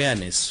of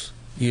fairness,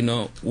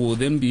 will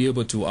then be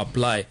able to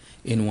apply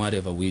in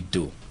whatever we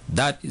do.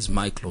 That is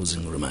my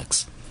closing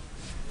remarks.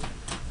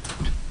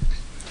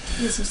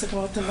 Yes, Mr.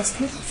 Kawata,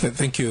 lastly.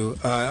 Thank you.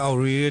 I'll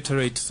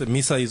reiterate,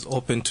 MISA is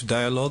open to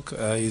dialogue,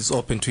 is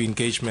open to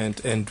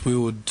engagement, and we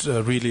would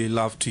really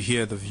love to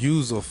hear the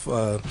views of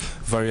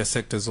various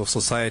sectors of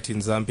society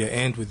in Zambia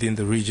and within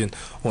the region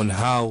on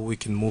how we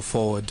can move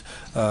forward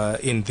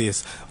in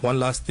this. One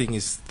last thing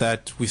is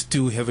that we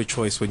still have a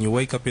choice. When you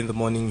wake up in the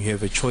morning, you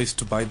have a choice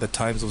to buy the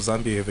Times of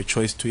Zambia, you have a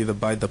choice to either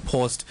buy the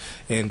Post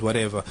and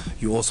whatever.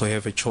 You also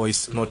have a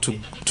choice not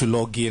to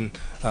log in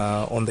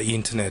on the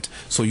internet.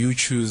 So you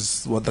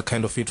choose what the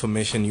kind of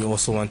information you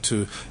also want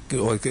to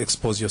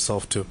expose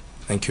yourself to.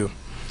 Thank you.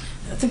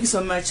 Thank you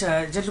so much,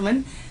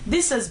 gentlemen.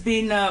 This has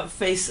been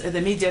Face the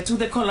Media. To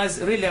the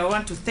callers, really, I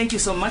want to thank you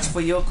so much for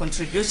your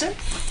contribution.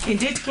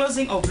 Indeed,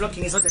 closing or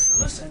blocking is not a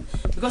solution,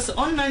 because the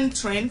online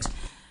trend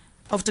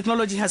of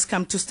technology has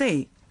come to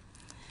stay.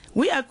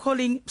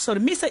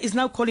 MISA is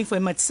now calling for a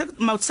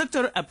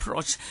multi-sectoral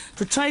approach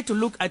to try to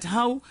look at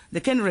how they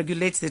can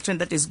regulate the trend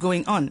that is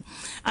going on.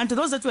 And to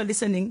those that were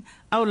listening,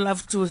 I would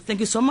love to thank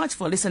you so much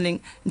for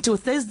listening. Until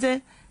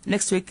Thursday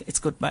next week, it's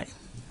goodbye.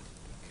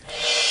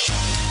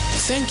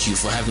 Thank you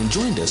for having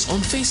joined us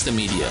on Face the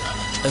Media,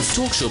 a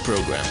talk show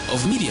program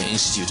of Media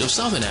Institute of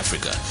Southern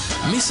Africa,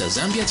 MISA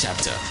Zambia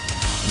Chapter.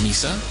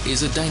 MISA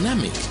is a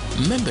dynamic,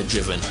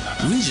 member-driven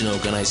regional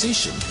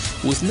organization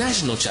with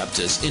national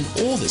chapters in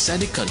all the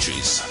SADC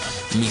countries.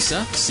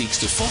 MISA seeks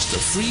to foster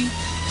free,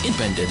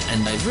 independent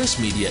and diverse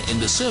media in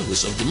the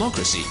service of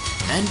democracy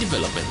and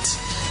development.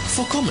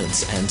 For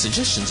comments and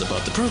suggestions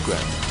about the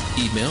program,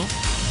 email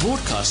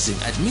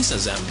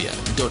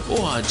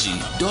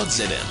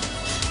broadcasting@misazambia.org.zm.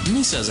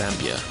 MISA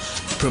Zambia,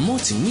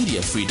 promoting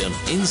media freedom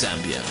in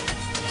Zambia.